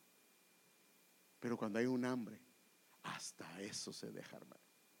 Pero cuando hay un hambre, hasta eso se deja, hermano.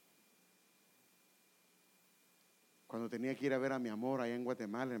 Cuando tenía que ir a ver a mi amor allá en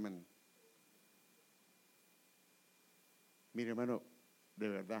Guatemala, hermano. Mire, hermano, de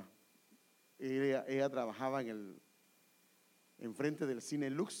verdad, ella trabajaba enfrente del Cine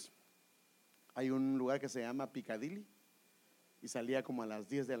Lux. Hay un lugar que se llama Piccadilly y salía como a las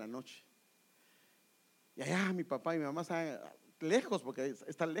 10 de la noche. Y allá mi papá y mi mamá estaban lejos, porque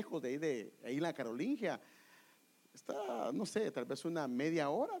está lejos de ahí en la Carolingia. Está, no sé, tal vez una media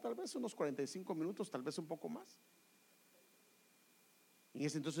hora, tal vez unos 45 minutos, tal vez un poco más. En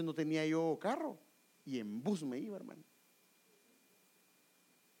ese entonces no tenía yo carro y en bus me iba, hermano.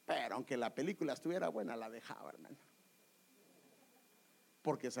 Pero aunque la película estuviera buena, la dejaba, hermano,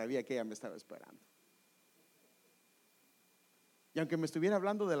 porque sabía que ella me estaba esperando. Y aunque me estuviera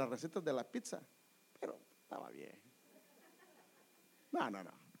hablando de las recetas de la pizza, pero estaba bien. No.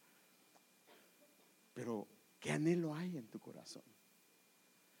 Pero ¿qué anhelo hay en tu corazón?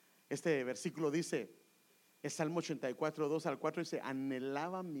 Este versículo dice, el Salmo 84, 2 al 4 dice: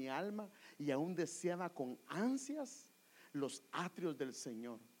 anhelaba mi alma y aún deseaba con ansias los atrios del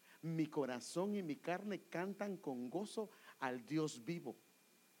Señor. Mi corazón y mi carne cantan con gozo al Dios vivo.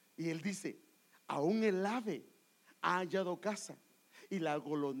 Y él dice: aún el ave ha hallado casa y la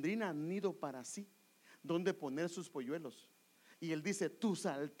golondrina nido para sí, donde poner sus polluelos. Y él dice: tus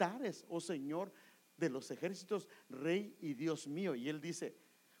altares, oh Señor de los ejércitos, Rey y Dios mío. Y él dice: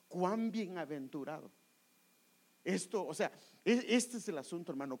 cuán bienaventurado. Esto, o sea, este es el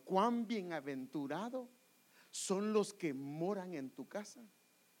asunto, hermano. Cuán bienaventurado son los que moran en tu casa,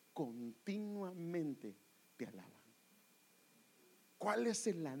 continuamente te alaban. ¿Cuál es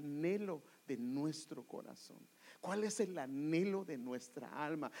el anhelo de nuestro corazón? ¿Cuál es el anhelo de nuestra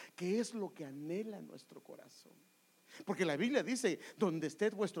alma? ¿Qué es lo que anhela nuestro corazón? Porque la Biblia dice: donde esté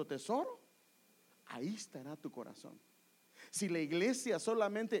vuestro tesoro, ahí estará tu corazón. Si la iglesia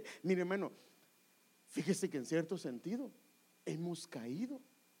solamente, mire, hermano, fíjese que en cierto sentido hemos caído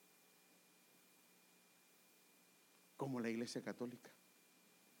como la iglesia católica,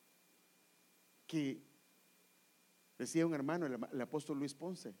 que decía un hermano, el apóstol Luis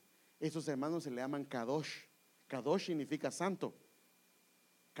Ponce, esos hermanos se le llaman Kadosh. Kadosh significa santo.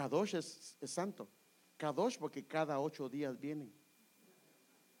 Kadosh es santo. Kadosh porque cada 8 días vienen.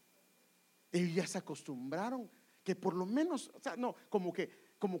 Ellos ya se acostumbraron que por lo menos, o sea, no,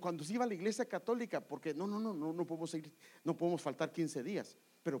 como cuando se iba a la iglesia católica, porque no podemos ir, no podemos faltar 15 días,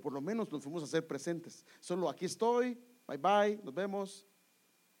 pero por lo menos nos fuimos a hacer presentes. Solo aquí estoy, bye bye, nos vemos.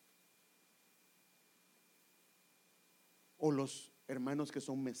 O los hermanos que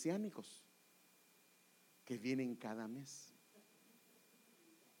son mesiánicos, que vienen cada mes.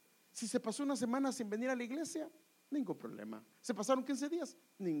 Si se pasó una semana sin venir a la iglesia, ningún problema. Se pasaron 15 días,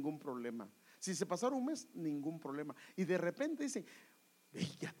 ningún problema. Si se pasaron un mes, ningún problema. Y de repente dicen: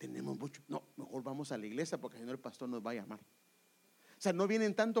 ya tenemos mucho, no, mejor vamos a la iglesia porque si no el pastor nos va a llamar. O sea, no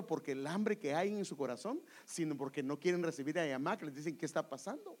vienen tanto porque el hambre que hay en su corazón, sino porque no quieren recibir a llamar, que les dicen: ¿qué está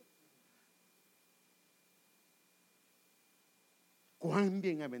pasando? Cuán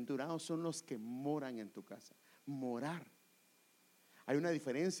bienaventurados son los que moran en tu casa. Morar. Hay una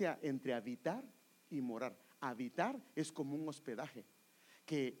diferencia entre habitar y morar. Habitar es como un hospedaje,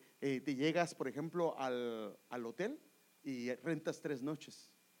 que te llegas, por ejemplo, al hotel y rentas 3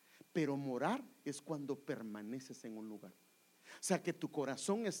 noches. Pero morar es cuando permaneces en un lugar. O sea, que tu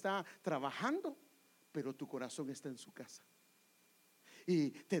corazón está trabajando, pero tu corazón está en su casa.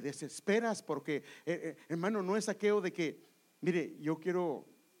 Y te desesperas porque, hermano, no es aquello de que, mire, yo quiero,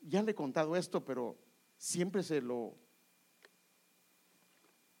 ya le he contado esto, pero siempre se lo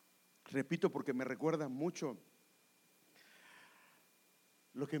repito porque me recuerda mucho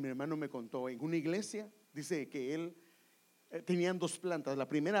lo que mi hermano me contó. En una iglesia, dice que él tenían 2 plantas. La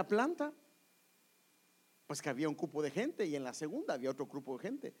primera planta, pues que había un grupo de gente, y en la segunda había otro grupo de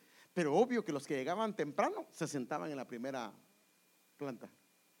gente. Pero obvio que los que llegaban temprano se sentaban en la primera planta,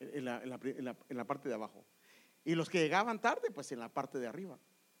 en la parte de abajo, y los que llegaban tarde, pues en la parte de arriba.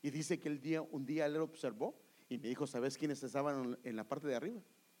 Y dice que un día él observó y me dijo: ¿sabes quiénes estaban en la parte de arriba?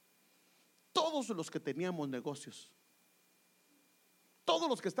 Todos los que teníamos negocios. Todos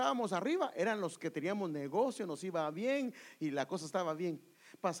los que estábamos arriba eran los que teníamos negocio, nos iba bien y la cosa estaba bien.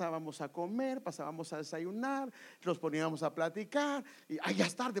 Pasábamos a comer, pasábamos a desayunar, nos poníamos a platicar y ya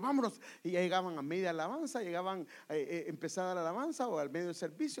es tarde, vámonos. Y ya llegaban a media alabanza, llegaban empezada la alabanza o al medio del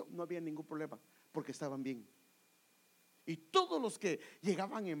servicio, no había ningún problema porque estaban bien. Y todos los que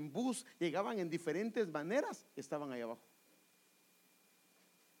llegaban en bus, llegaban en diferentes maneras, estaban ahí abajo.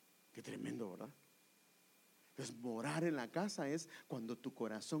 Qué tremendo, ¿verdad? Entonces, morar en la casa es cuando tu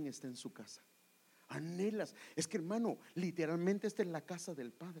corazón está en su casa. Anhelas. Es que, hermano, literalmente esta es la casa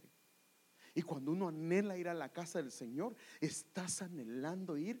del Padre. Y cuando uno anhela ir a la casa del Señor, estás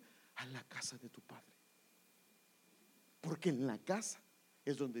anhelando ir a la casa de tu Padre. Porque en la casa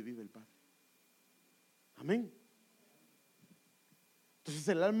es donde vive el Padre. Amén. Entonces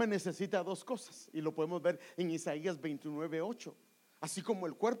el alma necesita dos cosas, y lo podemos ver en Isaías 29:8. Así como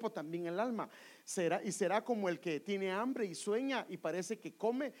el cuerpo, también el alma será como el que tiene hambre y sueña y parece que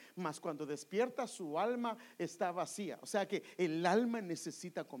come, mas cuando despierta su alma está vacía. O sea que el alma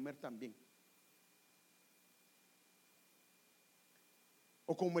necesita comer también.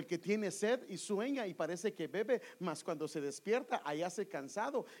 O como el que tiene sed y sueña y parece que bebe, mas cuando se despierta hallace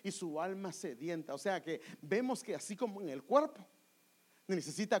cansado y su alma sedienta. O sea que vemos que así como en el cuerpo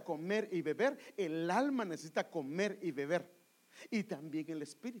necesita comer y beber, el alma necesita comer y beber. Y también el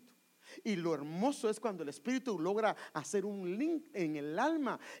espíritu. Y lo hermoso es cuando el espíritu logra hacer un link en el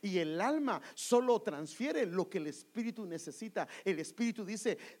alma, y el alma solo transfiere lo que el espíritu necesita. El espíritu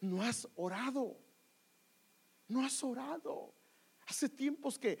dice: no has orado, no has orado. Hace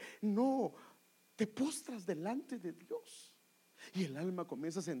tiempos que no te postras delante de Dios. Y el alma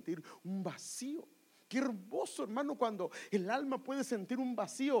comienza a sentir un vacío. Qué hermoso, hermano, cuando el alma puede sentir un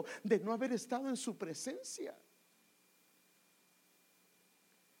vacío de no haber estado en su presencia.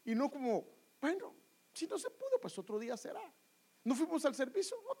 Y no como, bueno, si no se pudo, pues otro día será. No fuimos al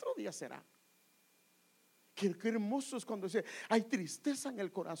servicio, otro día será. Qué hermoso es cuando dice: hay tristeza en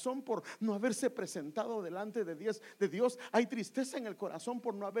el corazón por no haberse presentado delante de Dios. Hay tristeza en el corazón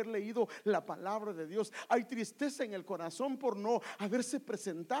por no haber leído la palabra de Dios. Hay tristeza en el corazón por no haberse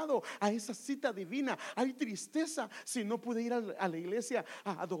presentado a esa cita divina. Hay tristeza si no pude ir a la iglesia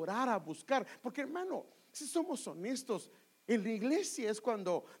a adorar, a buscar. Porque, hermano, si somos honestos, en la iglesia es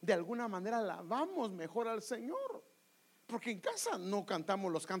cuando de alguna manera alabamos mejor al Señor. Porque en casa no cantamos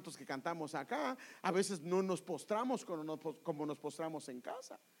los cantos que cantamos acá. A veces no nos postramos como nos postramos en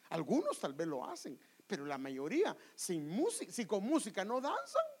casa. Algunos tal vez lo hacen, pero la mayoría sin música, si con música no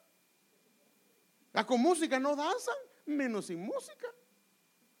danzan, con música no danzan, menos sin música.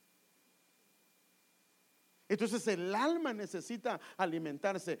 Entonces el alma necesita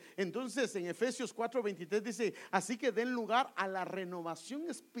alimentarse. Entonces en Efesios 4:23 dice: así que den lugar a la renovación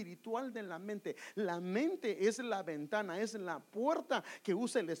espiritual de la mente. La mente es la ventana, es la puerta que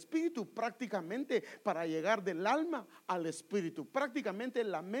usa el espíritu prácticamente para llegar del alma al espíritu. Prácticamente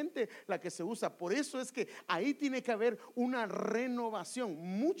la mente la que se usa. Por eso es que ahí tiene que haber una renovación.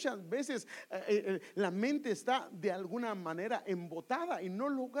 Muchas veces la mente está de alguna manera embotada y no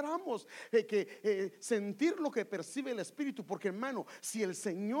logramos sentir lo que percibe el espíritu. Porque, hermano, si el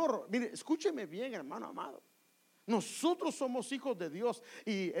Señor, mire, escúcheme bien, hermano amado, nosotros somos hijos de Dios,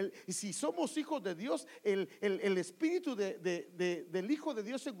 y si somos hijos de Dios, el espíritu del Hijo de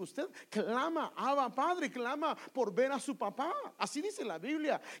Dios en usted clama: Abba Padre, clama por ver a su papá. Así dice la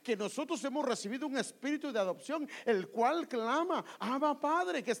Biblia, que nosotros hemos recibido un espíritu de adopción, el cual clama: Abba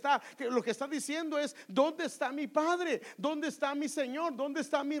Padre, que lo que está diciendo es: ¿dónde está mi Padre? ¿Dónde está mi Señor? ¿Dónde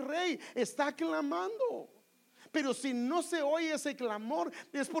está mi Rey? Está clamando. Pero si no se oye ese clamor,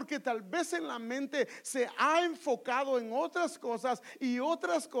 es porque tal vez en la mente se ha enfocado en otras cosas, y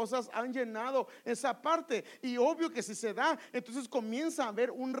otras cosas han llenado esa parte. Y obvio que si se da, entonces comienza a haber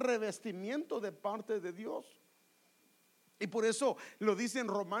un revestimiento de parte de Dios. Y por eso lo dice en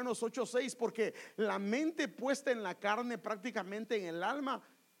Romanos 8:6, porque la mente puesta en la carne, prácticamente en el alma,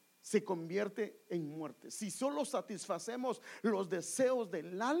 se convierte en muerte. Si solo satisfacemos los deseos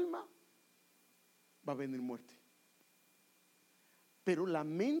del alma, va a venir muerte. Pero la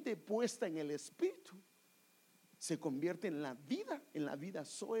mente puesta en el espíritu se convierte en la vida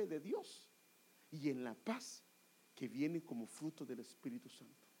zoe de Dios, y en la paz que viene como fruto del Espíritu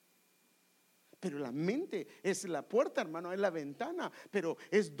Santo. Pero la mente es la puerta, hermano, es la ventana, pero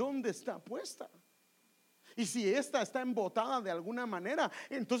es donde está puesta. Y si esta está embotada de alguna manera,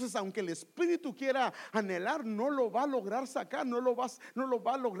 entonces aunque el espíritu quiera anhelar, no lo va a lograr sacar, no lo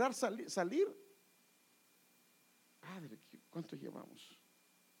va a lograr salir. Padre, ¿cuánto llevamos?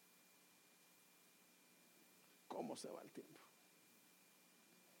 ¿Cómo se va el tiempo?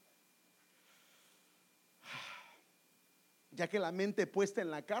 Ya que la mente puesta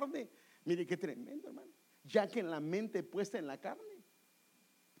en la carne, mire qué tremendo, hermano. Ya que la mente puesta en la carne,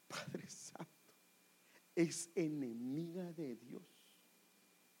 Padre Santo, es enemiga de Dios,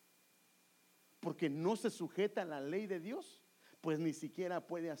 porque no se sujeta a la ley de Dios, pues ni siquiera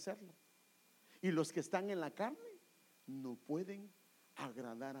puede hacerlo. Y los que están en la carne no pueden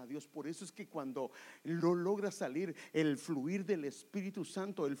agradar a Dios. Por eso es que cuando no logra salir el fluir del Espíritu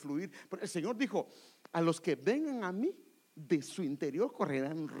Santo, el Señor dijo: a los que vengan a mí, de su interior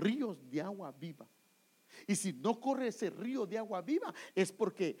correrán ríos de agua viva. Y si no corre ese río de agua viva, es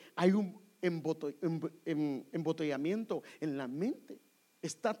porque hay un embotellamiento en la mente.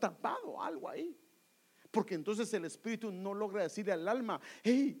 Está tapado algo ahí. Porque entonces el espíritu no logra decirle al alma: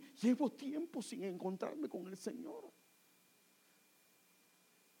 hey, llevo tiempo sin encontrarme con el Señor.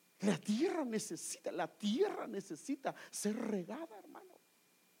 La tierra necesita ser regada, hermano.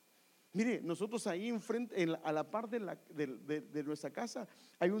 Mire, nosotros ahí enfrente, a la par de nuestra casa,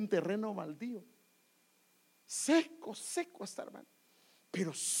 hay un terreno baldío. Seco está, hermano.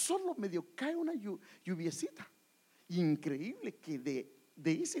 Pero solo medio cae una lluviecita. Increíble que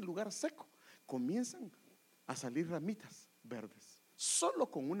de ese lugar seco comienzan a salir ramitas verdes, solo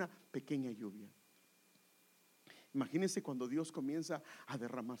con una pequeña lluvia. Imagínense cuando Dios comienza a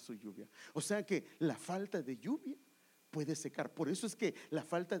derramar su lluvia. O sea que la falta de lluvia puede secar. Por eso es que la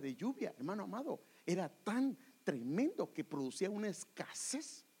falta de lluvia, hermano amado, era tan tremendo que producía una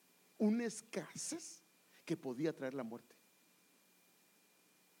escasez que podía traer la muerte.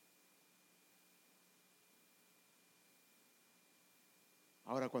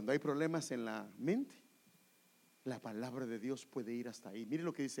 Ahora, cuando hay problemas en la mente, la palabra de Dios puede ir hasta ahí. Mire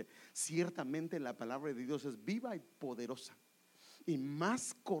lo que dice: ciertamente la palabra de Dios es viva y poderosa, y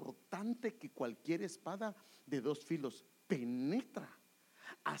más cortante que cualquier espada de dos filos, penetra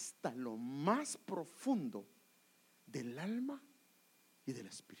hasta lo más profundo del alma y del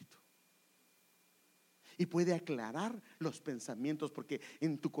espíritu, y puede aclarar los pensamientos, porque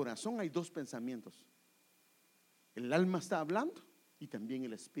en tu corazón hay dos pensamientos. El alma está hablando y también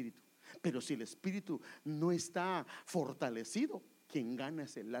el espíritu. Pero si el espíritu no está fortalecido, quien gana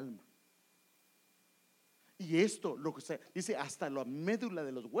es el alma. Y esto lo que se dice hasta la médula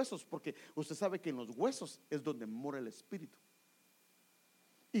de los huesos, porque usted sabe que en los huesos es donde mora el espíritu.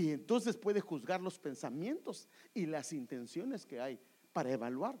 Y entonces puede juzgar los pensamientos y las intenciones que hay para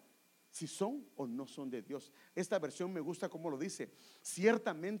evaluar si son o no son de Dios. Esta versión me gusta como lo dice: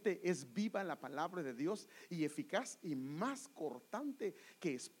 ciertamente es viva la palabra de Dios y eficaz y más cortante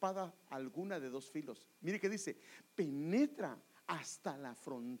que espada alguna de dos filos. Mire que dice: penetra hasta las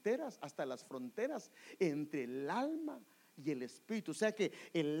fronteras entre el alma y el espíritu. O sea que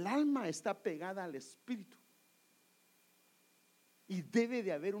el alma está pegada al espíritu, y debe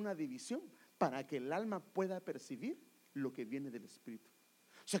de haber una división para que el alma pueda percibir lo que viene del espíritu.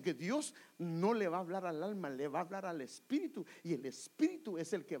 O sea que Dios no le va a hablar al alma, le va a hablar al espíritu, y el espíritu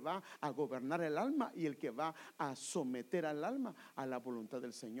es el que va a gobernar el alma y el que va a someter al alma a la voluntad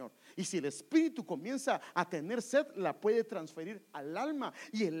del Señor. Y si el espíritu comienza a tener sed, la puede transferir al alma,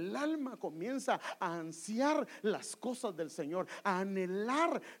 y el alma comienza a ansiar las cosas del Señor, a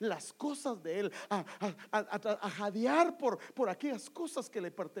anhelar las cosas de Él, a jadear por aquellas cosas que le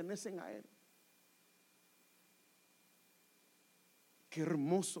pertenecen a Él. Qué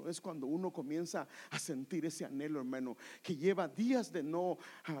hermoso es cuando uno comienza a sentir ese anhelo, hermano, que lleva días de no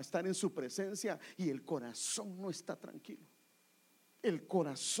estar en su presencia y el corazón no está tranquilo. El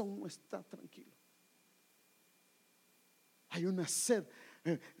corazón no está tranquilo. Hay una sed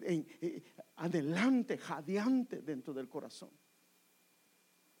adelante, jadeante dentro del corazón.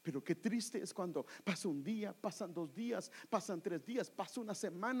 Pero qué triste es cuando pasa un día, pasan 2 días, pasan 3 días, pasa una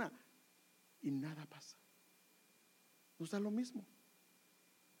semana y nada pasa. ¿No está lo mismo?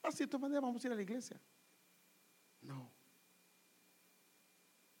 Así de todas maneras vamos a ir a la iglesia. No,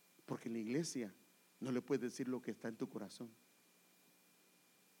 porque en la iglesia no le puedes decir lo que está en tu corazón.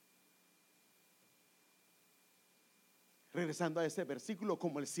 Regresando a ese versículo: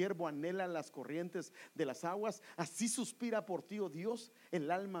 como el siervo anhela las corrientes de las aguas, así suspira por ti, oh Dios, el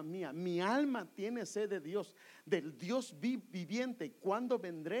alma mía. Mi alma tiene sed de Dios, del Dios viviente. ¿Cuándo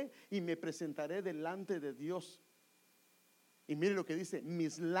vendré y me presentaré delante de Dios? Y mire lo que dice: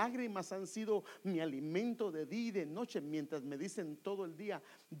 mis lágrimas han sido mi alimento de día y de noche, mientras me dicen todo el día: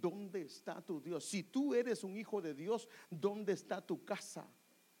 ¿dónde está tu Dios? Si tú eres un hijo de Dios, ¿dónde está tu casa?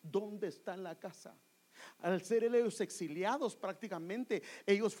 ¿Dónde está la casa? Al ser ellos exiliados, prácticamente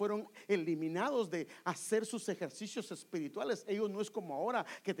ellos fueron eliminados de hacer sus ejercicios espirituales. Ellos no es como ahora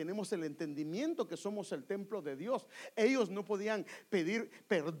que tenemos el entendimiento que somos el templo de Dios. Ellos no podían pedir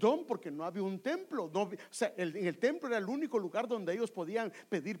perdón porque no había un templo. O sea, el templo era el único lugar donde ellos podían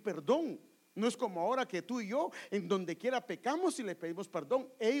pedir perdón. No es como ahora que tú y yo en donde quiera pecamos y le pedimos perdón.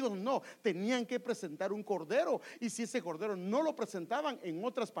 Ellos no, tenían que presentar un cordero, y si ese cordero no lo presentaban, en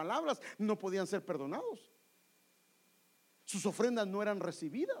otras palabras, no podían ser perdonados. Sus ofrendas no eran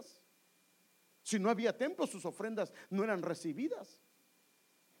recibidas. Si no había templo, sus ofrendas no eran recibidas.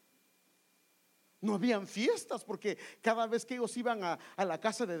 No habían fiestas, porque cada vez que ellos iban a la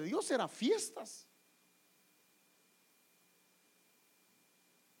casa de Dios eran fiestas.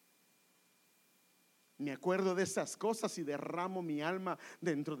 Me acuerdo de esas cosas y derramo mi alma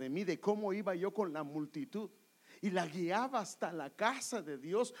dentro de mí, de cómo iba yo con la multitud y la guiaba hasta la casa de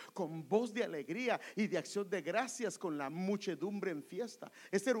Dios con voz de alegría y de acción de gracias con la muchedumbre en fiesta.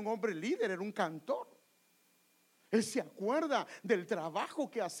 Este era un hombre líder, era un cantor. Él se acuerda del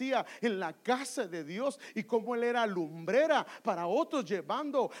trabajo que hacía en la casa de Dios y cómo él era lumbrera para otros,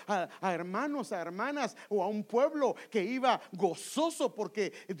 llevando a hermanos, a hermanas o a un pueblo que iba gozoso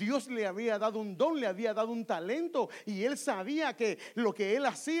porque Dios le había dado un don, le había dado un talento, y él sabía que lo que él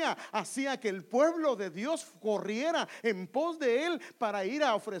hacía que el pueblo de Dios corriera en pos de él para ir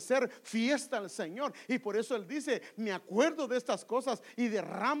a ofrecer fiesta al Señor. Y por eso él dice: me acuerdo de estas cosas y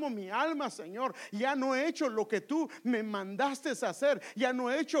derramo mi alma, Señor. Ya no he hecho lo que tú me mandaste a hacer, ya no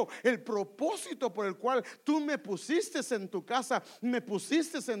he hecho el propósito por el cual tú me pusiste en tu casa, me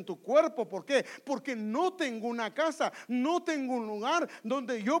pusiste en tu cuerpo. ¿Por qué? Porque no tengo una casa, no tengo un lugar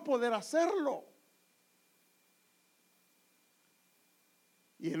donde yo poder hacerlo.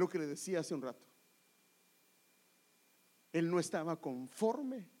 Y es lo que le decía hace un rato. Él no estaba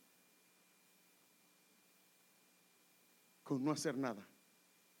conforme con no hacer nada.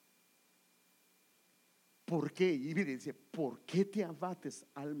 ¿Por qué? Y mire, dice: ¿por qué te abates,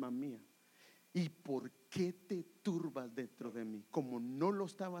 alma mía? ¿Y por qué te turbas dentro de mí? Como no lo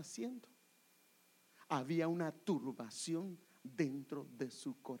estaba haciendo, había una turbación dentro de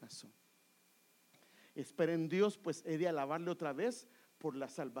su corazón. Espera en Dios, pues he de alabarle otra vez por la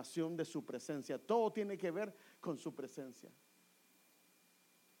salvación de su presencia. Todo tiene que ver con su presencia.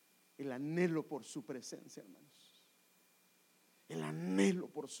 El anhelo por su presencia, hermanos. El anhelo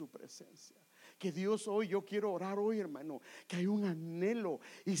por su presencia. Que Dios hoy, yo quiero orar hoy, hermano, que hay un anhelo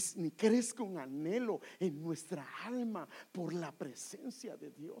y crezca un anhelo en nuestra alma por la presencia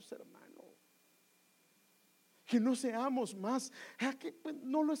de Dios, hermano. Que no seamos más, que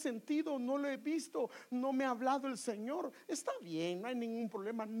no lo he sentido, no lo he visto, no me ha hablado el Señor. Está bien, no hay ningún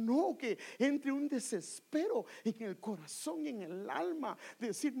problema. No, que entre un desespero en el corazón y en el alma, de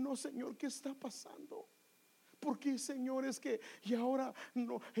decir: no, Señor, ¿qué está pasando? Porque, Señor, es que y ahora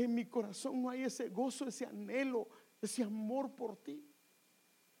no, en mi corazón no hay ese gozo, ese anhelo, ese amor por ti.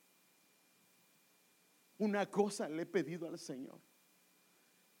 Una cosa le he pedido al Señor.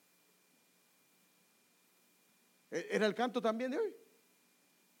 Era el canto también de hoy.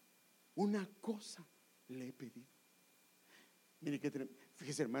 Una cosa le he pedido. Mire que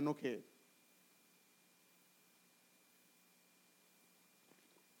fíjese, hermano, que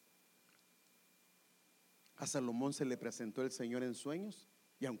a Salomón se le presentó el Señor en sueños,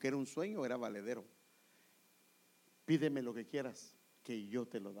 y aunque era un sueño, era valedero. Pídeme lo que quieras, que yo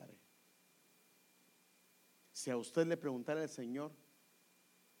te lo daré. Si a usted le preguntara al Señor,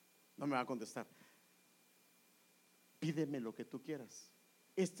 no me va a contestar: pídeme lo que tú quieras.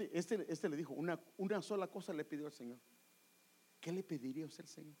 Este le dijo, una sola cosa le pidió al Señor. ¿Qué le pediría usted al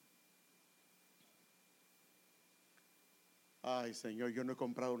Señor? Ay, Señor, yo no he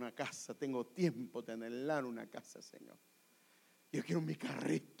comprado una casa, tengo tiempo de anhelar una casa, Señor. Yo quiero mi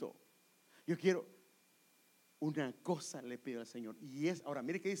carrito. Yo quiero. Una cosa le pido al Señor. Y ahora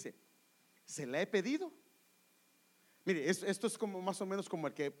mire que dice: ¿se la he pedido? Mire, esto es como más o menos como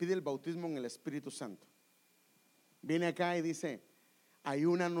el que pide el bautismo en el Espíritu Santo. Viene acá y dice: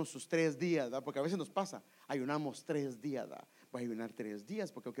 ayúnanos sus 3 días, ¿verdad? Porque a veces nos pasa, ayunamos 3 días, ¿verdad? Voy a ayunar 3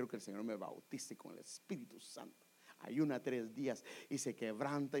 días porque yo quiero que el Señor me bautice con el Espíritu Santo. Ayuna 3 días y se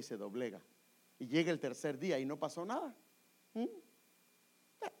quebranta y se doblega, y llega el tercer día y no pasó nada.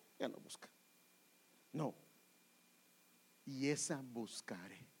 Ya no busca. No. Y esa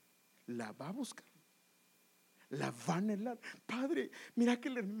buscaré, la va a buscar, la va a anhelar. Padre, mira que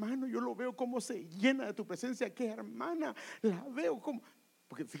el hermano, yo lo veo como se llena de tu presencia. Que hermana, la veo como.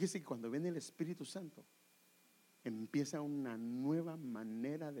 Porque fíjese que cuando viene el Espíritu Santo, empieza una nueva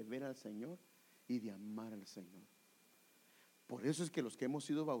manera de ver al Señor y de amar al Señor. Por eso es que los que hemos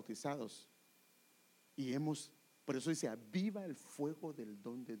sido bautizados por eso dice: aviva el fuego del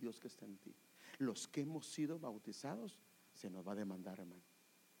don de Dios que está en ti. Los que hemos sido bautizados, se nos va a demandar, hermano.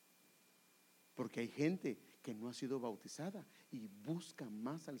 Porque hay gente que no ha sido bautizada y busca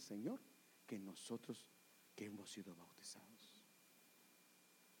más al Señor que nosotros que hemos sido bautizados.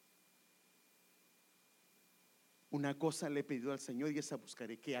 Una cosa le he pedido al Señor y esa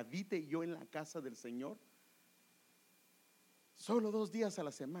buscaré: que habite yo en la casa del Señor solo 2 días a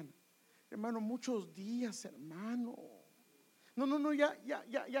la semana. Hermano, muchos días, hermano. No,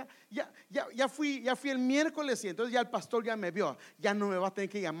 ya fui el miércoles y entonces ya el pastor ya me vio. Ya no me va a tener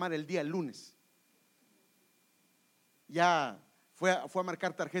que llamar el día lunes. Ya fue a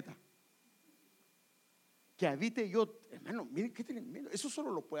marcar tarjeta. Que habite yo, hermano, mire qué tremendo. Eso solo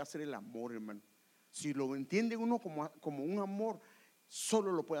lo puede hacer el amor, hermano. Si lo entiende uno como un amor,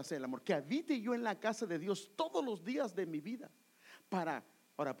 solo lo puede hacer el amor. Que habite yo en la casa de Dios todos los días de mi vida.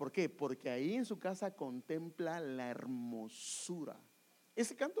 Ahora, ¿por qué? Porque ahí en su casa contempla la hermosura.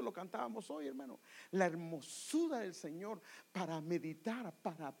 Ese canto lo cantábamos hoy, hermano. La hermosura del Señor, para meditar,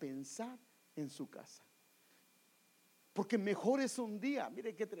 para pensar en su casa. Porque mejor es un día,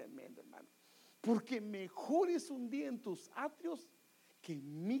 mire qué tremendo, hermano. Porque mejor es un día en tus atrios que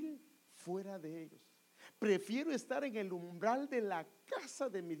 1000 fuera de ellos. Prefiero estar en el umbral de la casa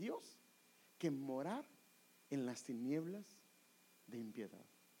de mi Dios que morar en las tinieblas de impiedad.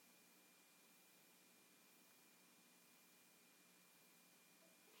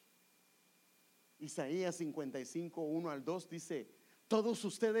 Isaías 55, 1 al 2 dice: todos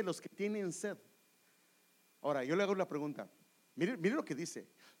ustedes los que tienen sed. Ahora yo le hago la pregunta, mire lo que dice: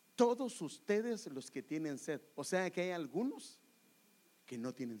 todos ustedes los que tienen sed. O sea que hay algunos que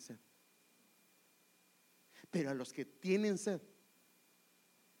no tienen sed, pero a los que tienen sed,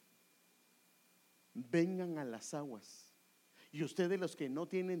 vengan a las aguas. Y ustedes los que no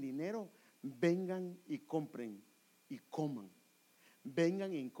tienen dinero, vengan y compren y coman.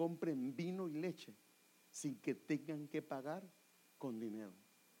 Vengan y compren vino y leche sin que tengan que pagar con dinero.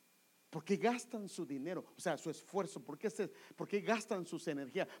 ¿Por qué gastan su dinero? O sea, su esfuerzo. ¿Por qué gastan sus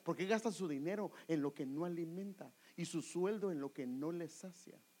energías? ¿Por qué gastan su dinero en lo que no alimenta y su sueldo en lo que no les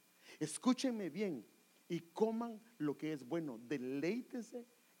sacia? Escúchenme bien y coman lo que es bueno. Deleítese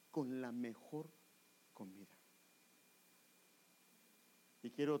con la mejor comida.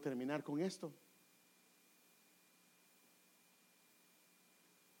 Y quiero terminar con esto.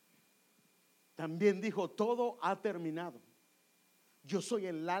 También dijo: todo ha terminado. Yo soy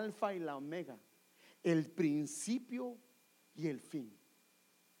el alfa y la omega, el principio y el fin.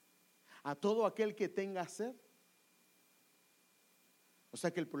 A todo aquel que tenga sed. O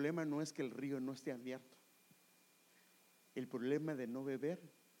sea que el problema no es que el río no esté abierto. El problema de no beber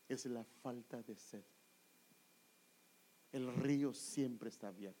es la falta de sed. El río siempre está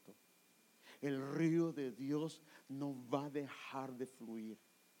abierto. El río de Dios no va a dejar de fluir.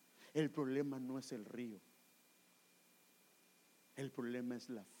 El problema no es el río. El problema es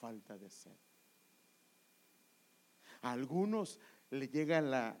la falta de sed. A algunos le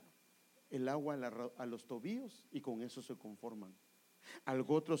llega el agua a los tobillos y con eso se conforman. A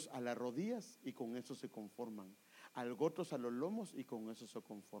otros a las rodillas y con eso se conforman. A otros a los lomos y con eso se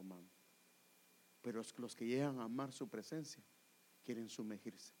conforman. Pero los que llegan a amar su presencia quieren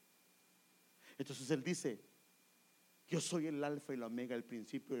sumergirse. Entonces Él dice: yo soy el alfa y la omega, el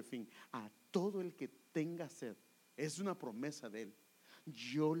principio y el fin. A todo el que tenga sed, es una promesa de Él,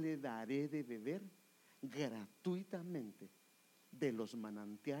 yo le daré de beber gratuitamente de los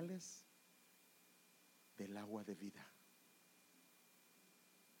manantiales del agua de vida.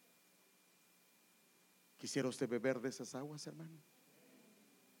 ¿Quisiera usted beber de esas aguas, hermano?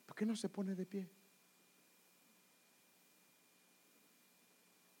 ¿Por qué no se pone de pie?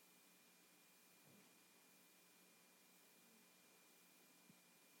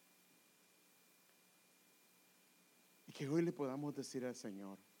 Y que hoy le podamos decir al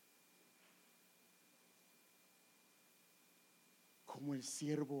Señor, como el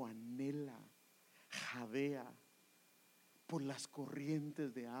siervo anhela, jadea por las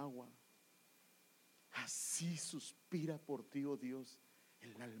corrientes de agua, así suspira por ti, oh Dios,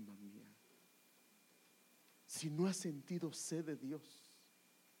 el alma mía. Si no has sentido sed de Dios,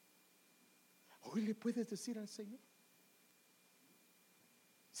 hoy le puedes decir al Señor.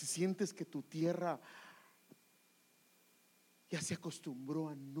 Si sientes que tu tierra ya se acostumbró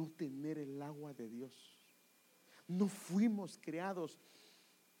a no tener el agua de Dios, no fuimos creados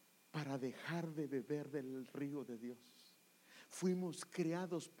para dejar de beber del río de Dios. Fuimos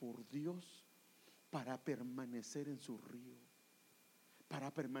creados por Dios para permanecer en su río,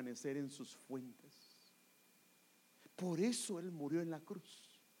 para permanecer en sus fuentes. Por eso Él murió en la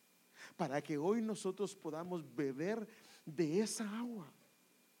cruz, para que hoy nosotros podamos beber de esa agua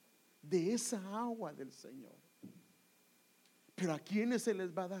del Señor. Pero ¿a quiénes se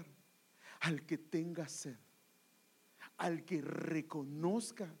les va a dar? Al que tenga sed, al que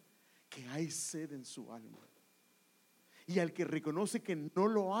reconozca que hay sed en su alma, y al que reconoce que no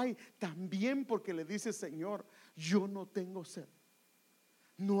lo hay, también porque le dice: Señor, yo no tengo sed,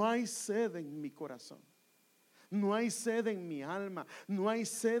 no hay sed en mi corazón, no hay sed en mi alma, no hay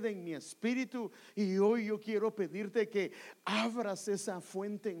sed en mi espíritu. Y hoy yo quiero pedirte que abras esa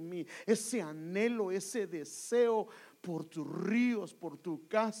fuente en mí, ese anhelo, ese deseo por tus ríos, por tu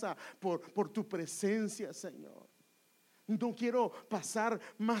casa, por tu presencia, Señor. No quiero pasar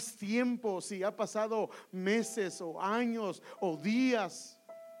más tiempo, si ha pasado meses o años o días,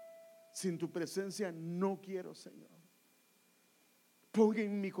 Sin tu presencia no quiero, Señor. Pon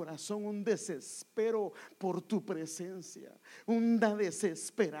en mi corazón un desespero por tu presencia, una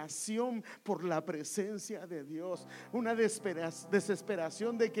desesperación por la presencia de Dios, una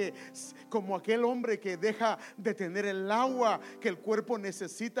desesperación de que, como aquel hombre que deja de tener el agua que el cuerpo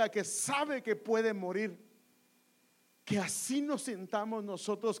necesita, que sabe que puede morir, que así nos sintamos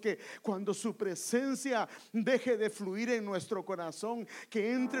nosotros, que cuando su presencia deje de fluir en nuestro corazón,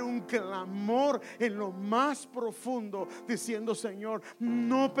 que entre un clamor en lo más profundo diciendo: Señor,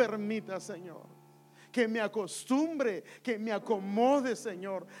 no permita, Señor, que me acostumbre, que me acomode,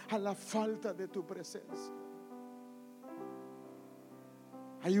 Señor, a la falta de tu presencia.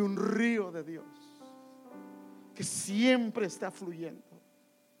 Hay un río de Dios que siempre está fluyendo,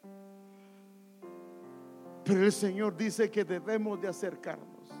 pero el Señor dice que debemos de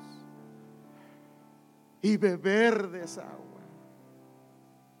acercarnos y beber de esa agua.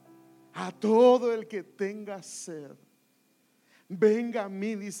 A todo el que tenga sed, venga a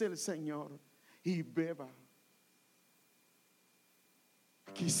mí, dice el Señor, y beba.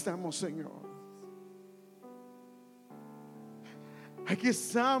 Aquí estamos, Señor. Aquí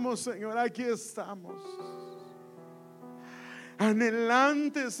estamos, Señor, aquí estamos.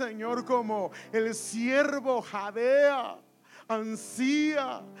 Anhelante, Señor, como el siervo jadea,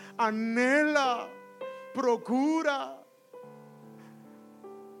 ansía, anhela, procura,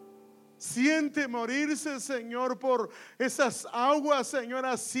 siente morirse, Señor, por esas aguas, Señor.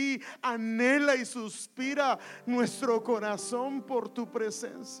 Así anhela y suspira nuestro corazón por tu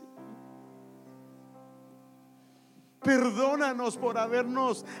presencia. Perdónanos por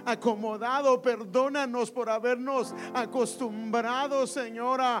habernos acomodado, perdónanos por habernos acostumbrado,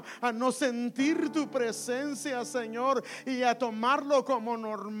 Señor, a no sentir tu presencia, Señor, y a tomarlo como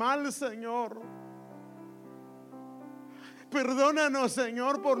normal, Señor. Perdónanos,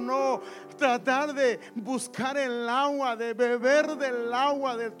 Señor, por no tratar de buscar el agua, de beber del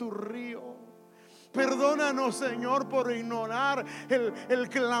agua de tu río. Perdónanos, Señor, por ignorar el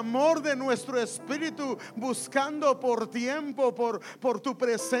clamor de nuestro espíritu, buscando por tiempo, por tu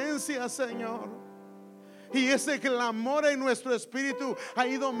presencia, Señor. Y ese clamor en nuestro espíritu ha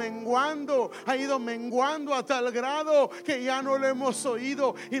ido menguando a tal grado que ya no lo hemos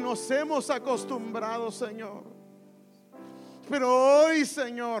oído y nos hemos acostumbrado, Señor. Pero hoy,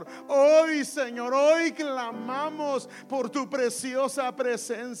 Señor, hoy clamamos por tu preciosa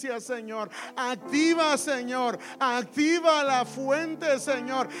presencia, Señor. Activa, Señor, activa la fuente,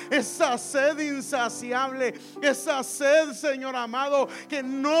 Señor. Esa sed insaciable, esa sed, Señor amado, que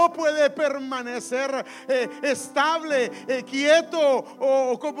no puede permanecer estable, quieto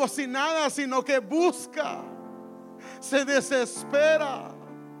o como si nada, sino que busca, se desespera.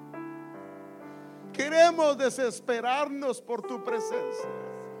 Queremos desesperarnos por tu presencia.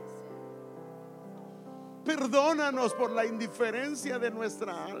 Perdónanos por la indiferencia de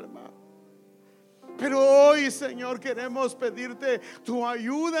nuestra alma. Pero hoy, Señor, queremos pedirte tu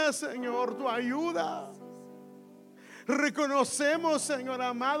ayuda, Señor, tu ayuda. Reconocemos, Señor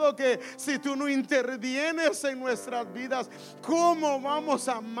amado, que si tú no intervienes en nuestras vidas, ¿cómo vamos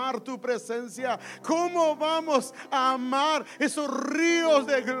a amar tu presencia? ¿Cómo vamos a amar esos ríos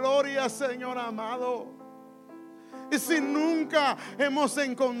de gloria, Señor amado? Y si nunca hemos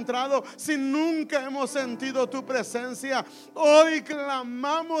encontrado, si nunca hemos sentido tu presencia, hoy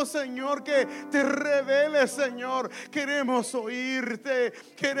clamamos, Señor, que te reveles, Señor. Queremos oírte,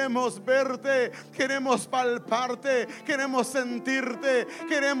 queremos verte, queremos palparte, queremos sentirte.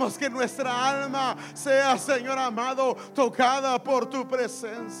 Queremos que nuestra alma sea, Señor amado, tocada por tu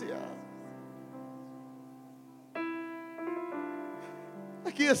presencia.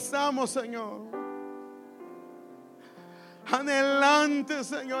 Aquí estamos, Señor. Anhelantes,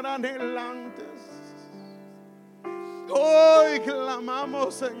 Señor, anhelantes. Hoy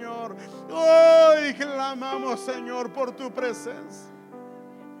clamamos, Señor. Hoy clamamos, Señor, por tu presencia.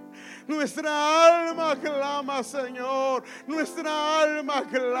 Nuestra alma clama, Señor. Nuestra alma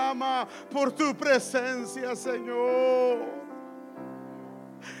clama por tu presencia, Señor.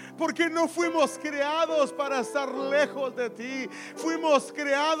 Porque no fuimos creados para estar lejos de ti. Fuimos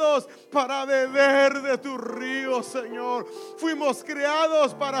creados para beber de tu río, Señor. Fuimos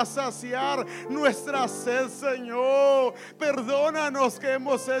creados para saciar nuestra sed, Señor. Perdónanos que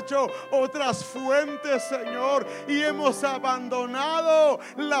hemos hecho otras fuentes, Señor, y hemos abandonado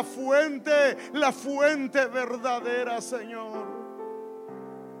la fuente verdadera, Señor.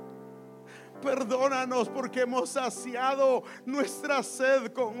 Perdónanos porque hemos saciado nuestra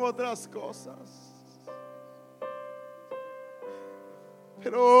sed con otras cosas.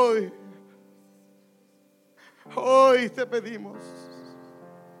 Pero hoy te pedimos,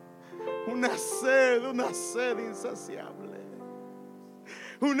 una sed insaciable.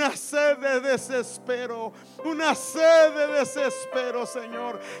 Una sed de desespero, una sed de desespero,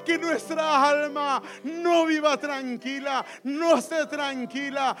 Señor. Que nuestra alma no viva tranquila, no esté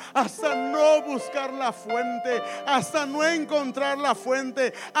tranquila hasta no buscar la fuente, hasta no encontrar la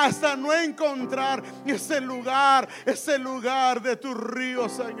fuente, hasta no encontrar ese lugar de tu río,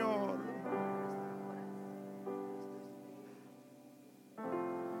 Señor.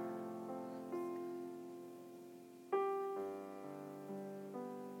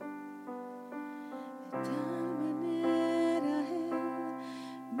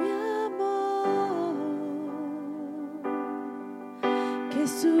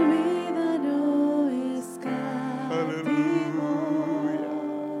 Su vida no escatimó.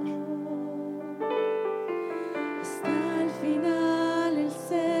 Hasta el final Él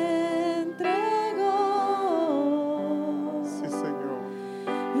se entregó. Sí, Señor.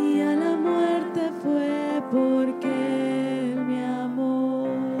 Y a la muerte fue porque Él me amó.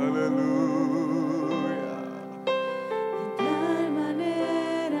 Aleluya. De tal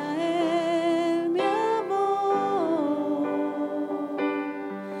manera Él me amó.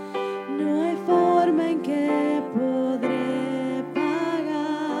 No hay forma en que podré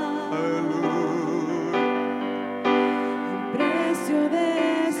pagar el precio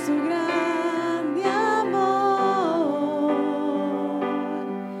de su grande amor,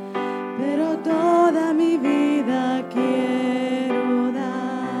 pero toda mi vida quiero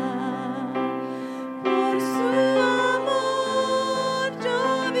dar. Por su amor yo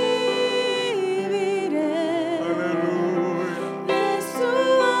viviré. De su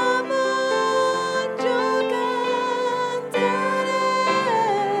amor yo cantaré,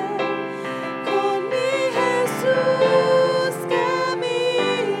 con mi Jesús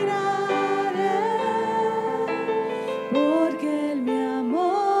caminaré, porque Él me amó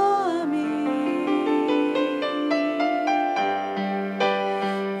a mí.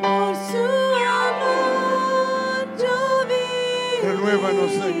 Por su amor yo viviré.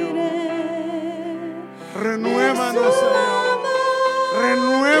 Renuévanos, Señor. Renuévanos, De su Señor. amor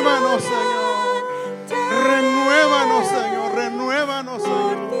Renuévanos, yo Señor. cantaré. Renuévanos, Señor. Renuévanos, Por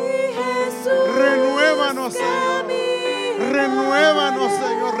Señor. ti, Jesús, Renuévanos, Señor. caminaré. Renuévanos,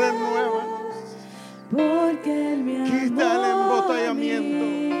 Señor. Renuévanos. Porque Él me amó. Quita el embotellamiento. a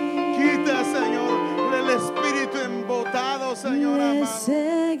mí. Quita, Señor, el espíritu embotado, Señor Le amado.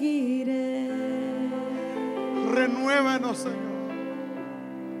 seguiré. Renuévanos, Señor.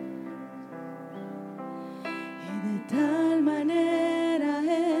 Y de tal manera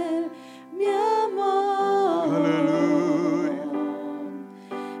Él me amó. Aleluya.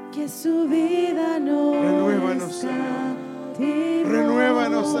 Que su vida no Renuévanos, Señor. escatimó.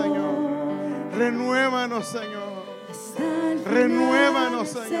 Renuévanos, Señor. Renuévanos, Señor. Hasta el final Renuévanos,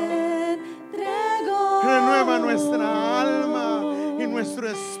 se Señor. entregó. Renueva nuestra alma y nuestro Y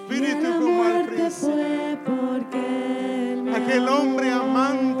a espíritu la como al muerte principio. fue porque Él me Aquel amó. hombre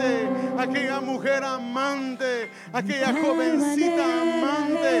amante, aquella mujer amante, aquella jovencita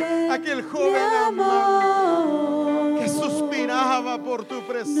amante, aquel joven amante que suspiraba por tu No hay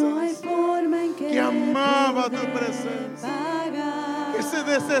presencia, forma en que amaba tu poder presencia, pagar que se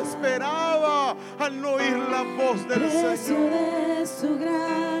desesperaba al no oír la voz del precio Señor. de su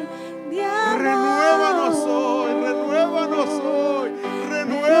gran amor. Renuévanos hoy, renuévanos hoy,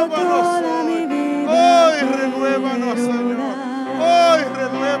 renuévanos toda mi hoy. vida Hoy renuévanos, quiero Señor. dar. Hoy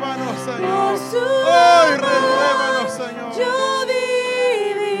renuévanos, Por Señor. su Hoy amor renuévanos, Señor. yo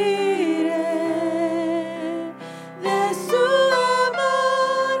viviré. De su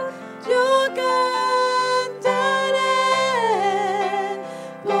amor yo cantaré.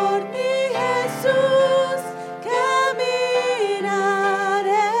 Por ti, Jesús,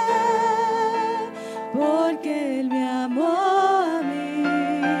 caminaré, porque Él me amó a mí.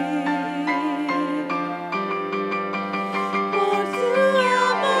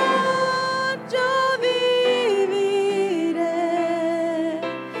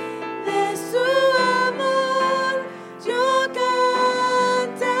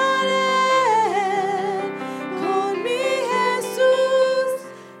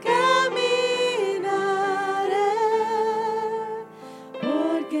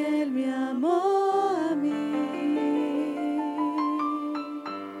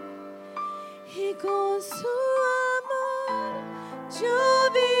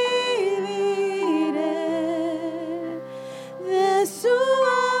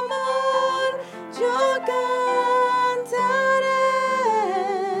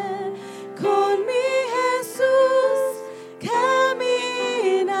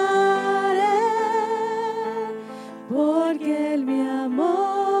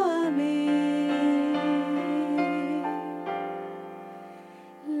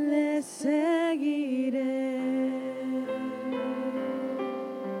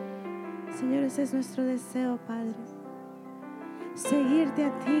 Señor, ese es nuestro deseo, Padre. Seguirte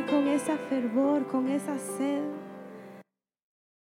a ti con esa fervor, con esa sed.